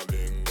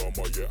sing-a-ling-a-ling.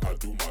 Yeah, I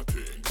do my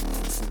thing.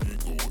 Fully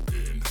go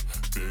in.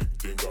 Big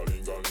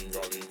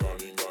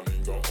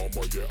ding-a-ling-a-ling-a-ling-a-ling-a-ling.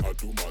 Yeah, I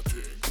do my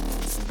thing.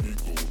 Fully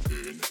go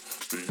in.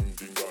 Bing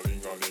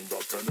ding-a-ling-a-ling,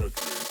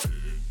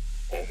 penetrating.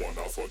 I'm on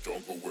a for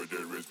jungle where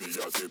there is me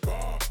as a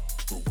bar.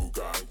 Goo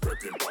gang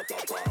prepping pa pa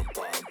pam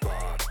pam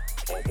pam.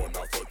 I'm on a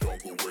for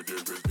jungle where there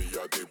is me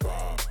as a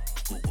bar.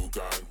 Goo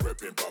gang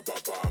prepping pa pa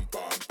pam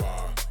pam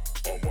pam.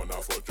 I'm on a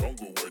for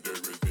jungle where there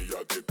is me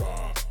at the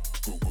bar.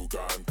 Goo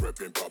gang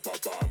prepping pa pa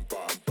pam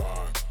pam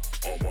pam.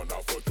 I'm on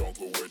a for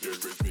jungle where there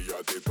is me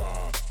at the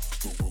bar.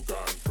 Goo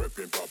gang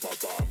prepping pa pa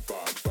pam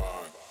pam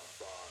pam.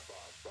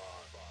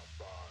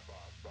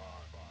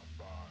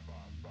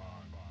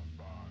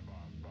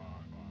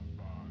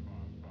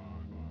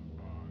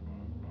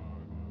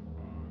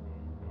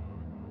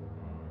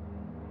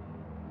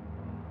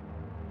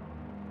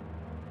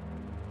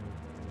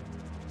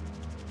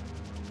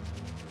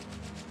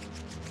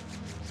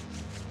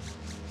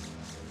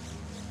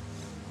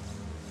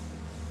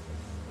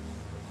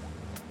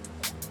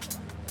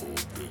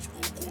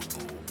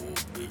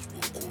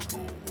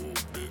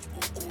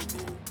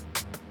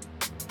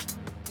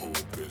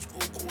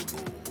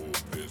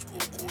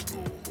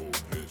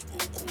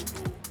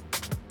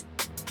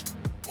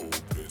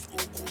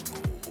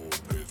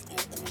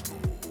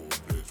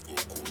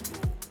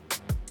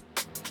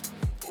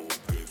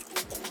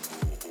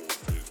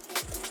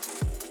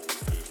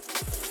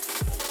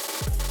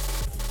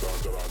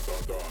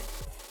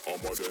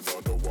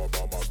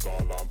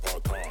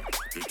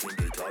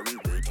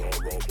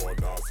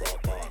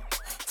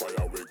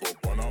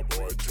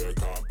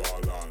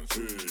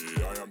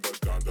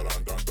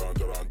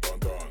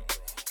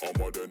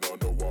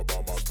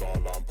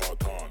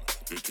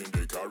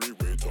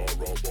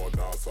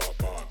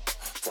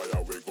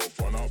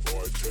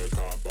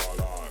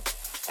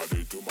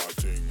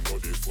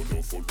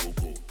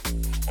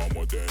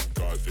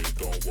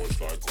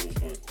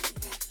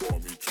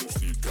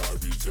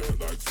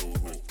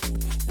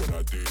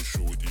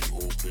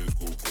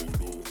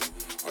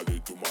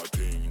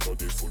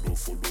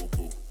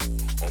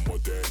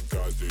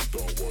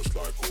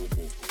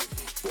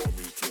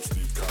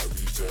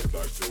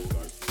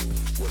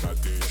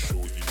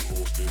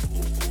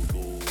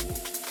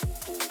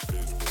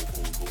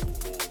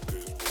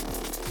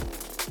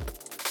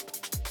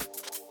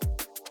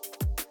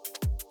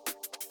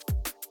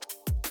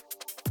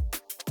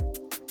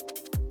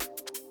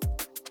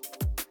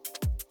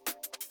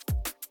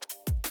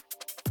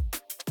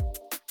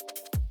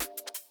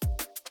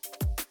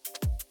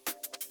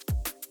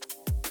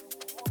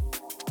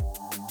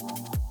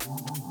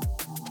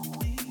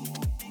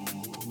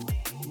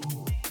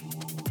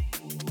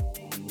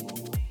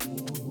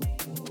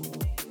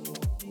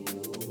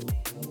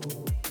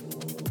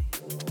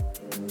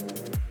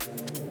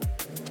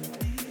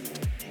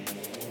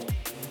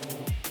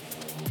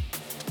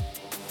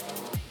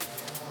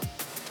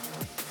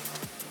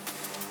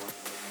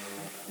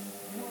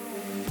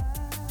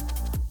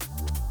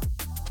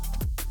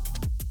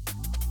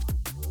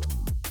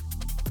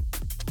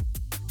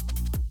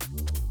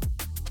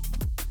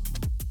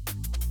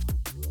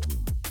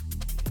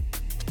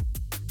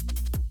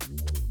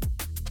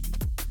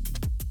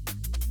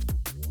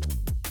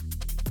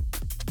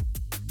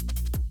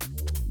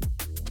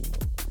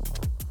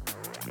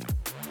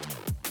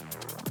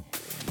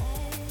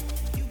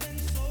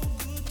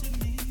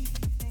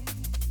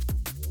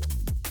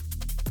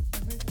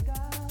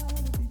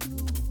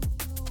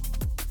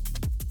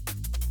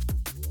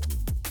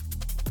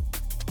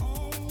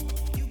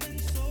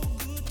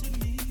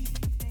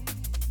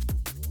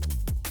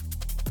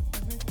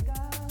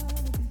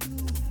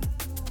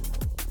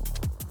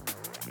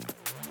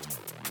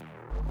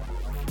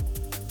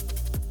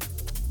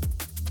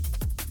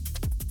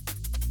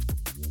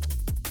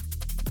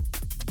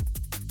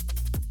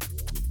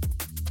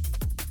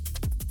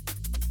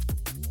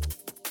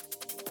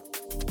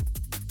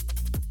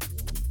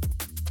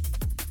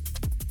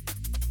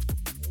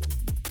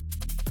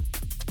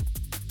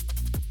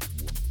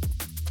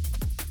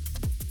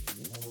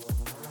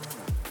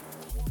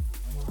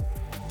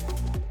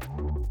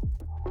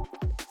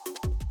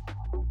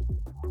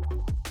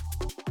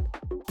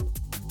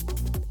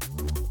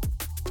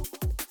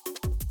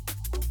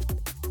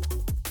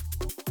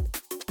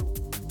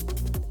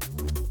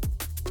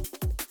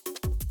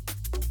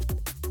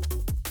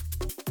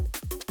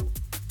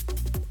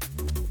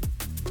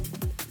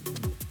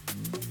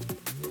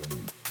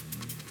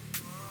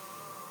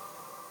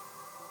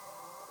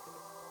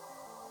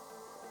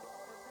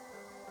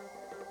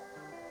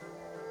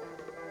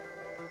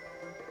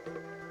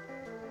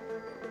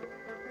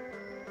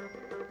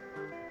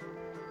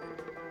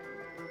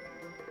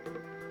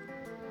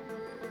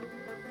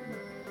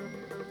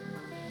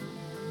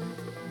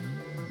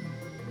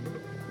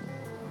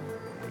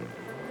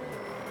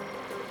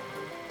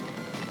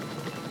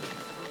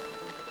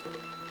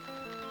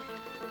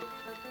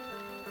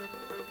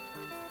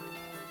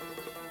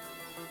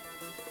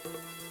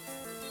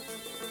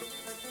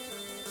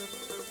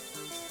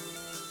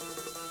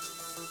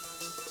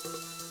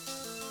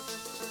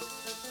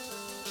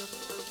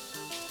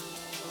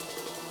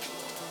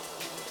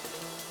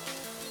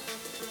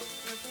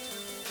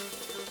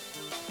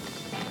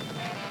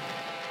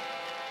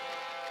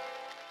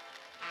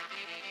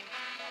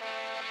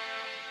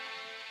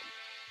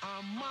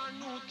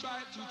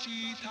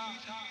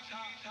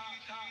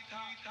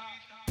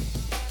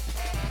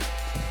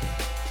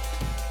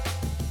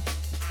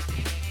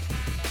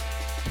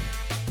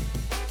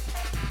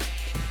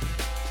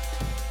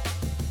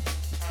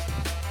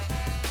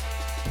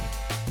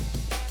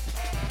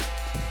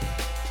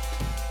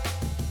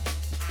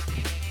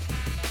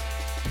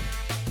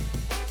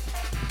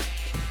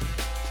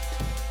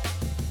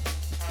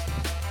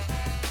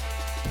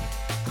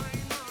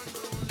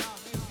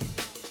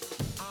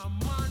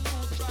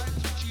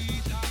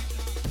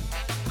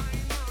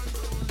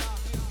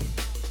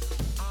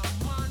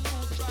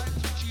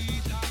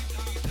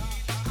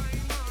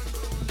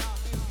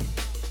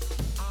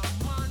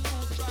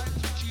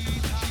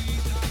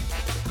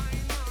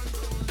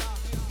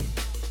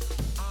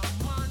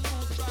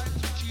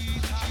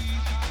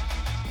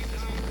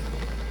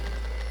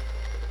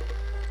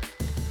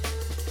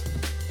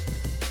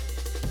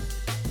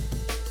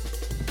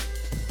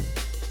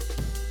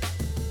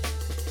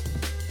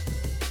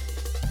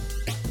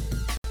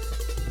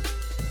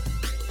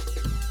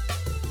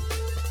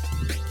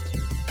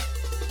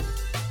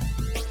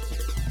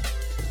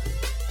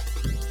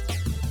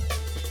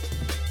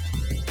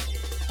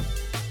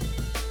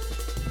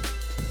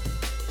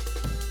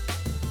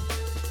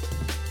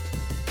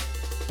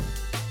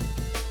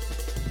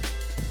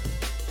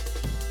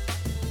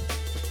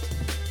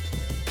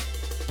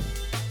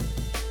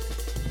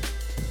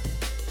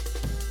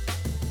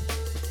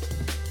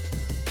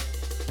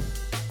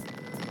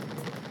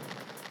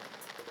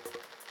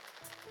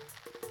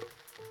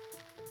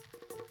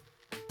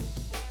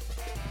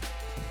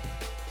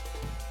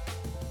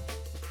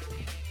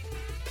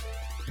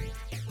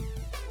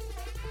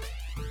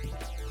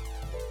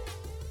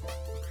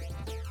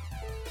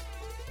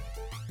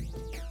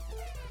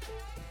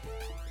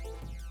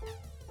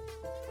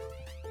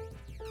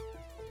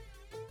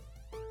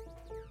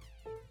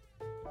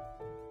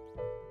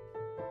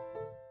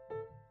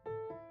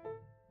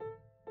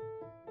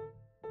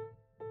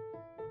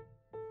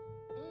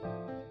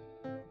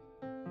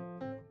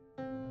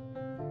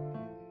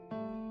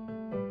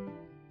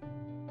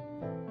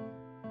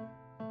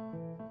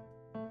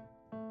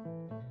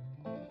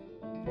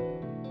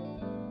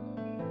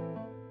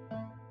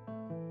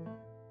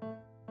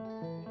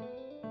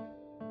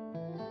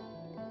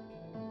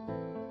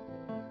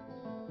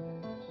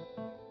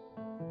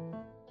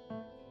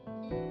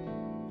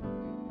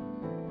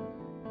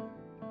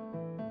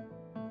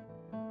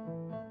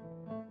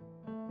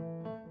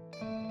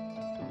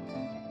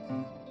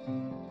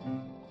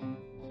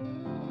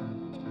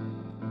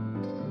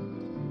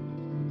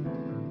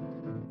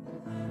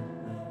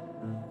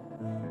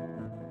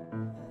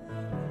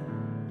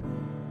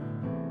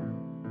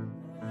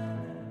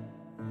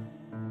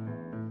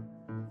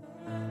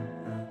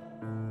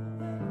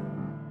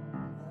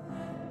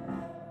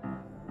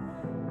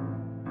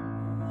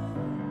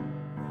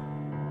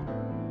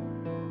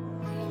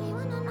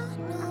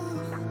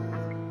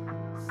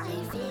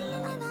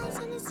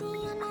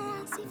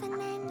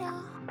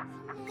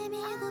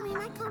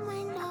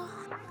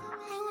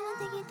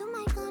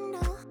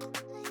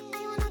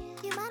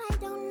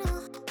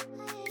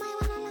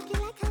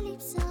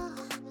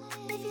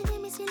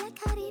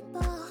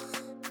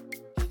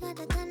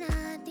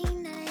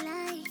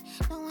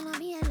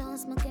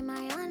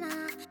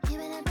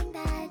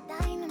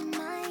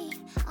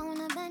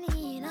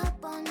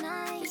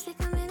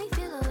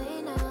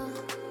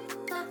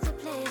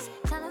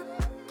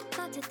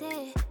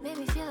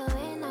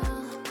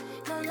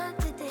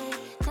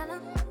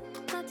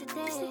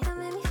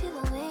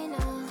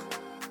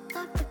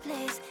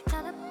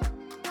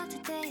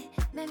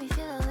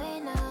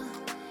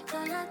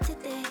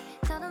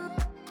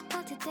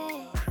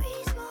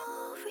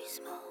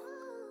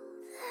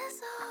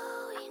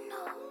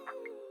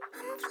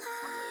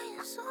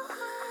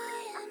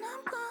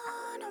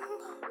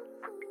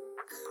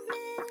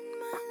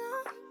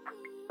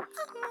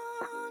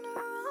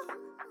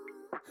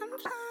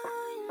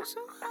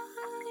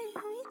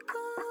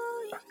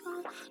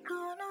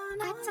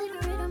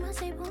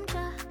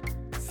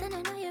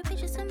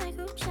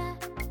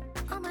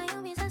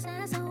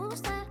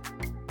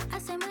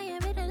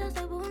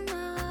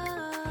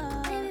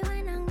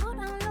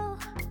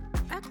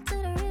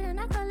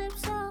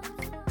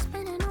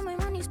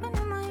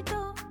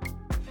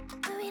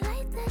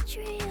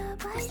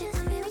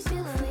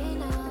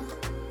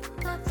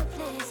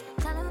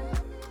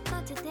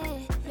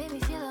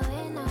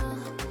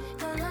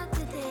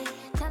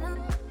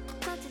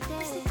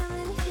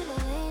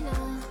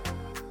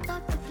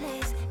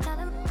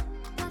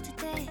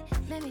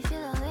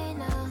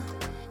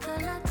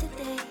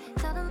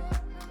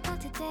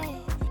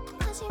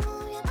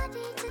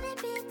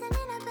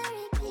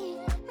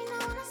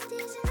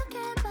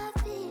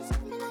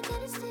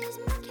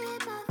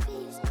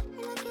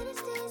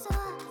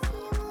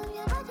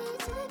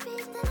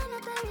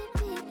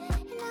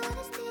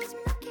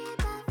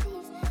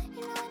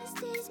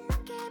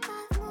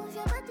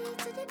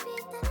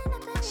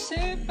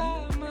 Sit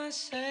by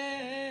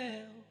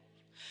myself,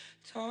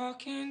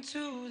 talking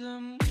to the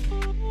moon.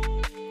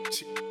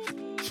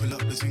 Pull up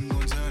the thing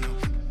gon' turn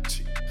up.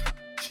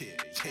 Yeah.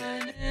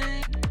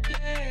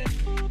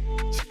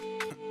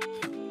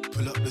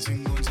 Pull up the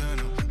thing, gon' turn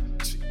up.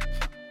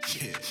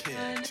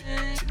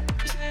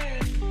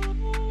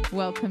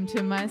 Welcome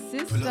to my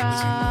sister,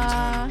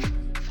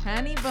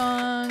 Honey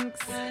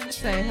Bunks.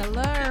 Say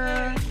hello.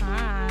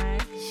 Hi.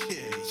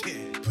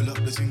 Pull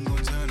up the thing, gon'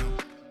 turn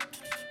up.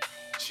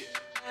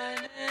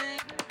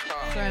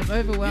 So I'm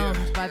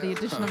overwhelmed by the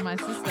addition of my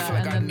sister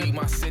and then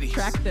the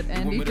track that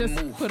Andy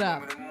just put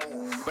up.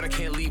 But I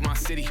can't leave my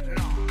city.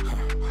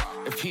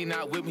 If he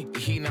not with me,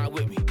 he not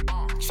with me.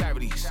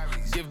 Charities,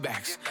 give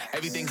backs,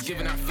 everything's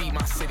given, I feed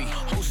my city.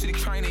 Whole city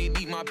trying to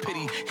eat my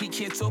pity. He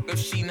can't talk if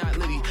she not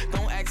litty.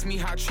 Don't ask me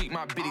how I treat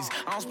my biddies.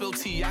 I don't spill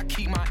tea, I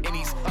keep my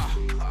innies.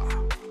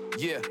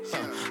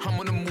 I'm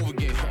on the move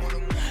again.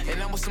 And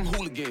I'm with some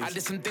hooligans. I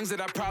did some things that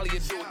I probably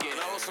would do again.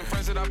 I lost some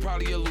friends that I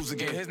probably would lose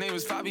again. His name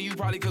is Fabi, you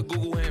probably could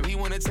Google him. He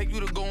wanna take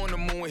you to go on the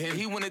moon with him.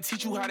 He wanna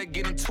teach you how to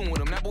get in tune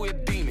with him. That boy a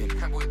demon.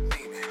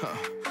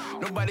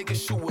 Nobody can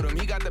shoot with him.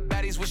 He got the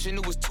baddies wishing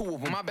it was two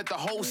of them. I bet the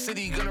whole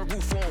city gonna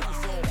roof on.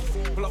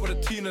 Pull up with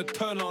a Tina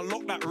Turner,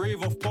 lock that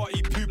rave off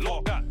party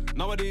pooper.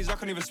 Nowadays I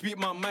can't even speak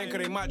my mind,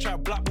 cause they might try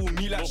blackball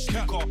me like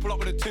snooker. Pull up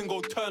with a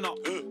tingo, turn up,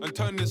 and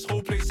turn this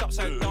whole place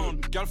upside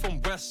down. Gal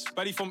from west,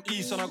 baddie from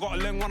east, and I got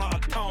a leng one out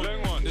of town.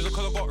 Is it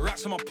cause I got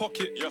racks in my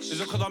pocket? Yes.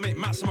 Is it cause I make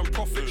maximum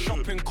profit?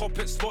 Shopping, cop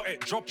it, spot it,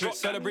 drop it.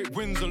 Celebrate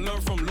wins and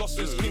learn from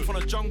losses. Came from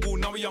the jungle,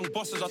 now we young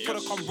bosses. I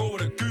told her come roll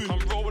with a goon. I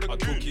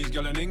took his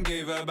girl and then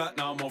gave her back,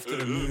 now I'm off to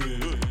the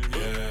moon.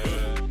 Yeah.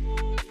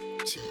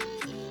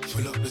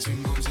 Pull up the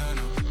thing, gon' turn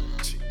up.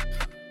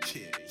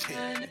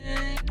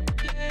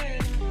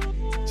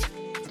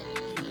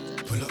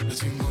 Pull up the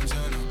thing, gon'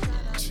 turn up.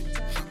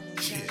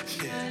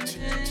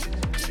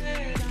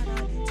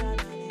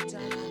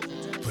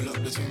 Pull up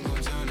the thing,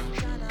 gon' turn up.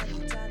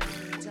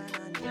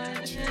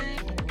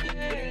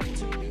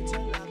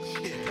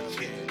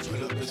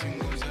 Pull up the thing,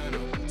 gon' turn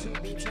up.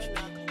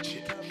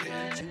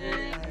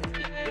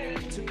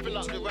 Fill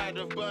up the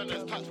rider of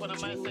burners, touch when I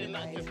might say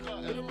not just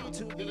cut.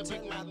 In a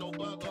big man, no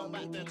burger.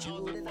 Back then, I was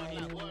a fun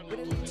like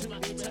Werner.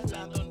 Smash the best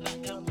land on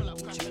that can pull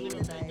up, crack a little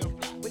bit of black.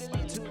 With a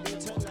little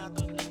bit of luck,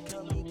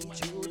 come make it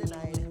through the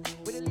night.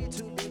 With a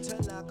little bit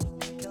of luck,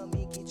 come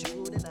make it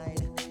through the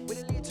night.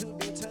 With a little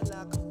bit of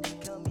luck,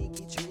 come make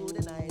it through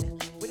the night.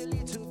 With a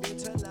little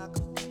bit of luck,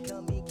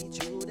 come make it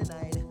through the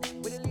night.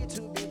 With a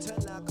little bit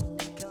of luck,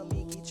 come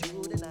make it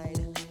through the night.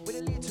 With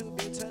a little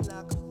bit of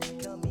luck,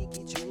 come make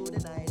it through the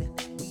night.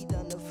 We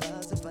done the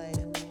falsified,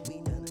 we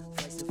done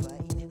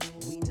falsified,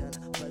 we done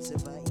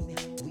falsified,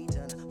 we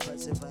done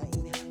falsified,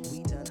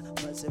 we done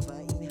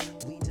falsified, we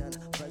done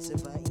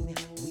falsified,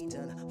 we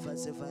done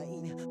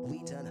falsified, we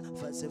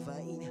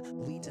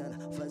done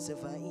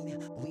falsified,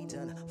 we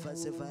done falsified, we done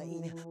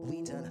falsified,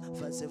 we done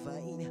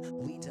falsified,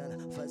 we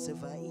done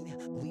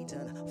falsified, we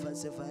done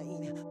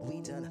falsified,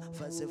 we done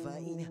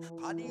falsified.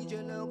 A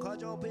DJ look a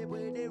jump it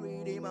with the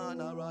rhythm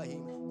and a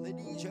rhyme. The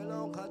DJ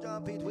look a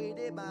jump it with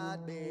the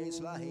bad bass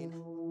line,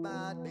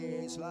 bad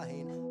bass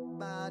line,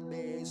 bad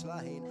bass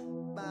line,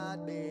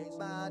 bad bass,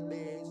 bad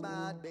bass,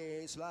 bad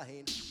bass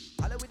line.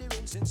 Holla with the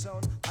rinsing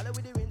sound, holla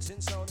with the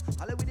rinsing sound,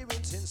 holla with the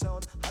rinsing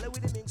sound, holla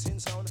with the mixing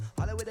sound,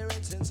 holla with the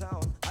rinsing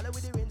sound, holla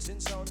with the rinsing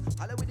sound,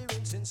 holla with the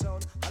rinsing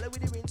sound, holla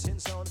with the rinsing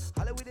sound,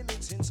 holla with the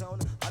mixing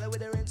sound, holla with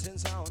the rinsing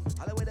sound,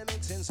 holla with the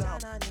mixing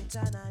sound.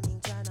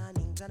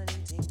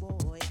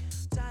 Boy.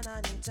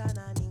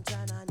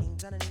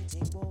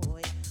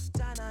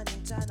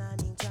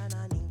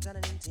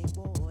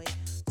 Boy.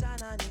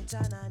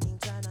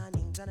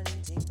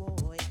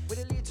 With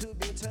a little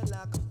bit of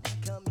luck,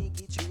 come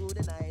make it through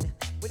the night.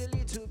 With a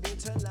little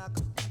bit of luck,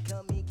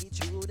 come make it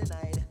through the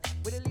night.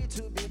 With a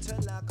little bit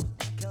of luck,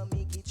 come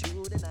make it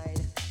through the night.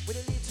 With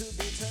a little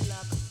bit of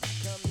luck,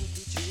 come make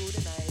it through the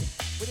night.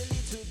 With a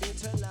little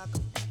bit of luck,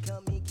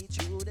 come make it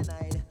through the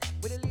night.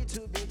 With a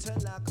little bit of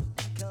luck,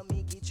 come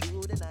make it through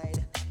the night.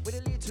 With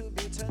a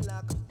little bit of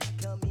luck,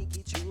 come make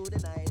it through the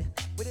night.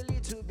 With a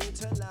little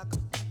bit of luck,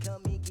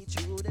 come make it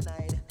through the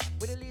night.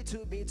 With a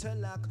little bit of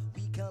luck,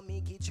 we can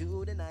make it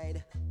through the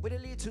night. With a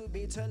little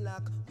bit of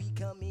luck, we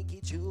can make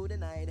it through the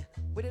night.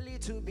 With a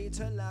little bit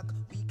of luck,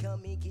 we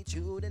can make it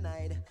through the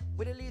night.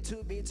 With a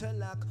little bit of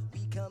luck,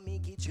 we can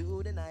make it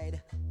through the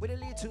night. With a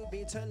little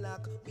bit of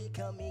luck, we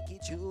can make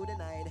it through the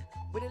night.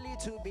 With a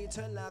little bit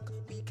of luck,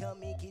 we can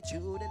make it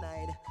through the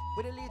night.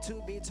 With a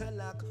little bit of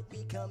luck,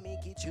 we can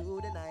make it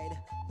through the night.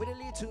 With a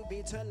little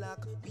bit of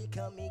luck, we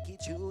can make it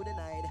through the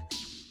night.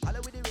 Holla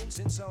with the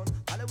rinsing sound,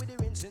 holla with the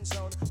rinsing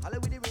sound, holla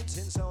with the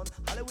rinsing sound,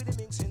 holla with the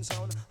mixing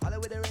sound, holla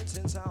with the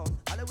rinsing sound,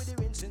 holla with the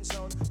rinsing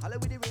sound, holla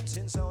with the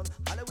rinsing sound,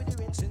 holla with the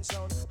rinsing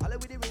sound, holla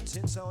with the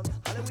rinsing sound,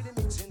 holla with the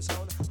mixing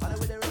sound, holla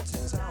with the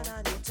rinsing sound.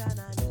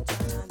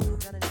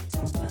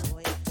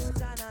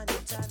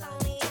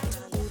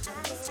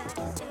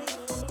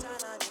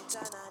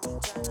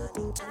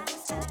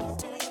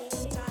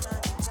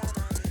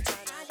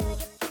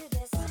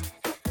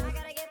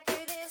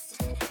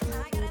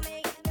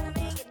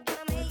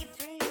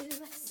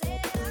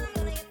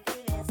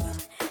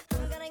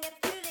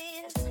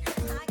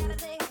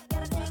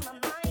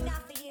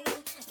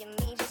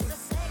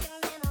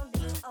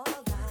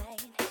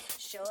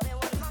 Show them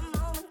what my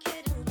moment can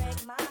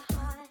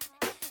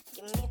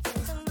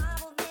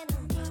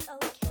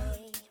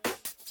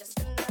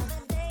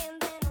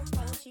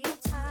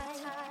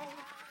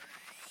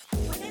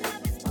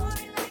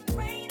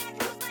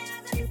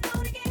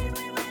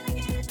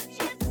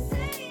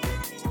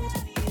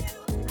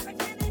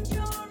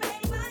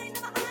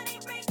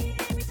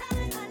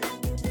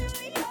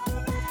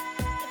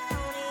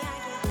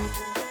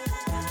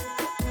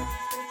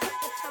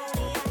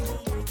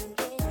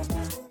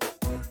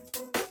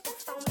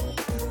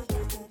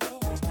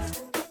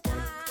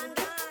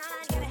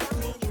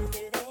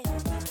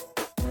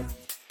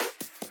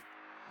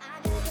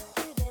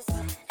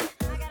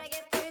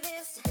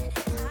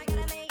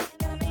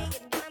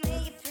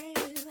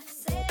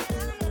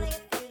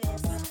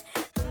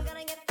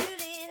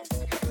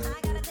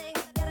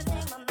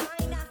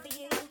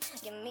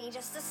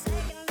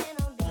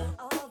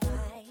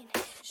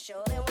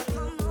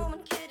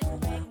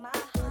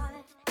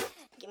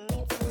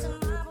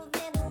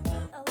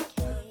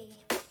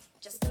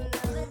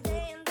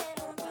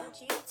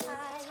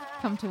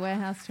Come to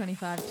Warehouse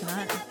 25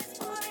 tonight.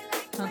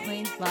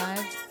 Huntley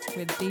live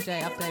with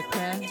DJ Update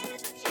Prayer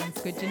and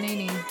Squid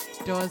Janini.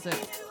 Doors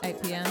at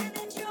 8 p.m.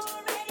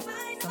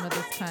 Some of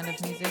this kind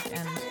of music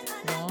and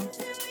more.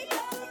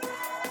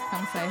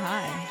 Come say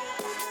hi.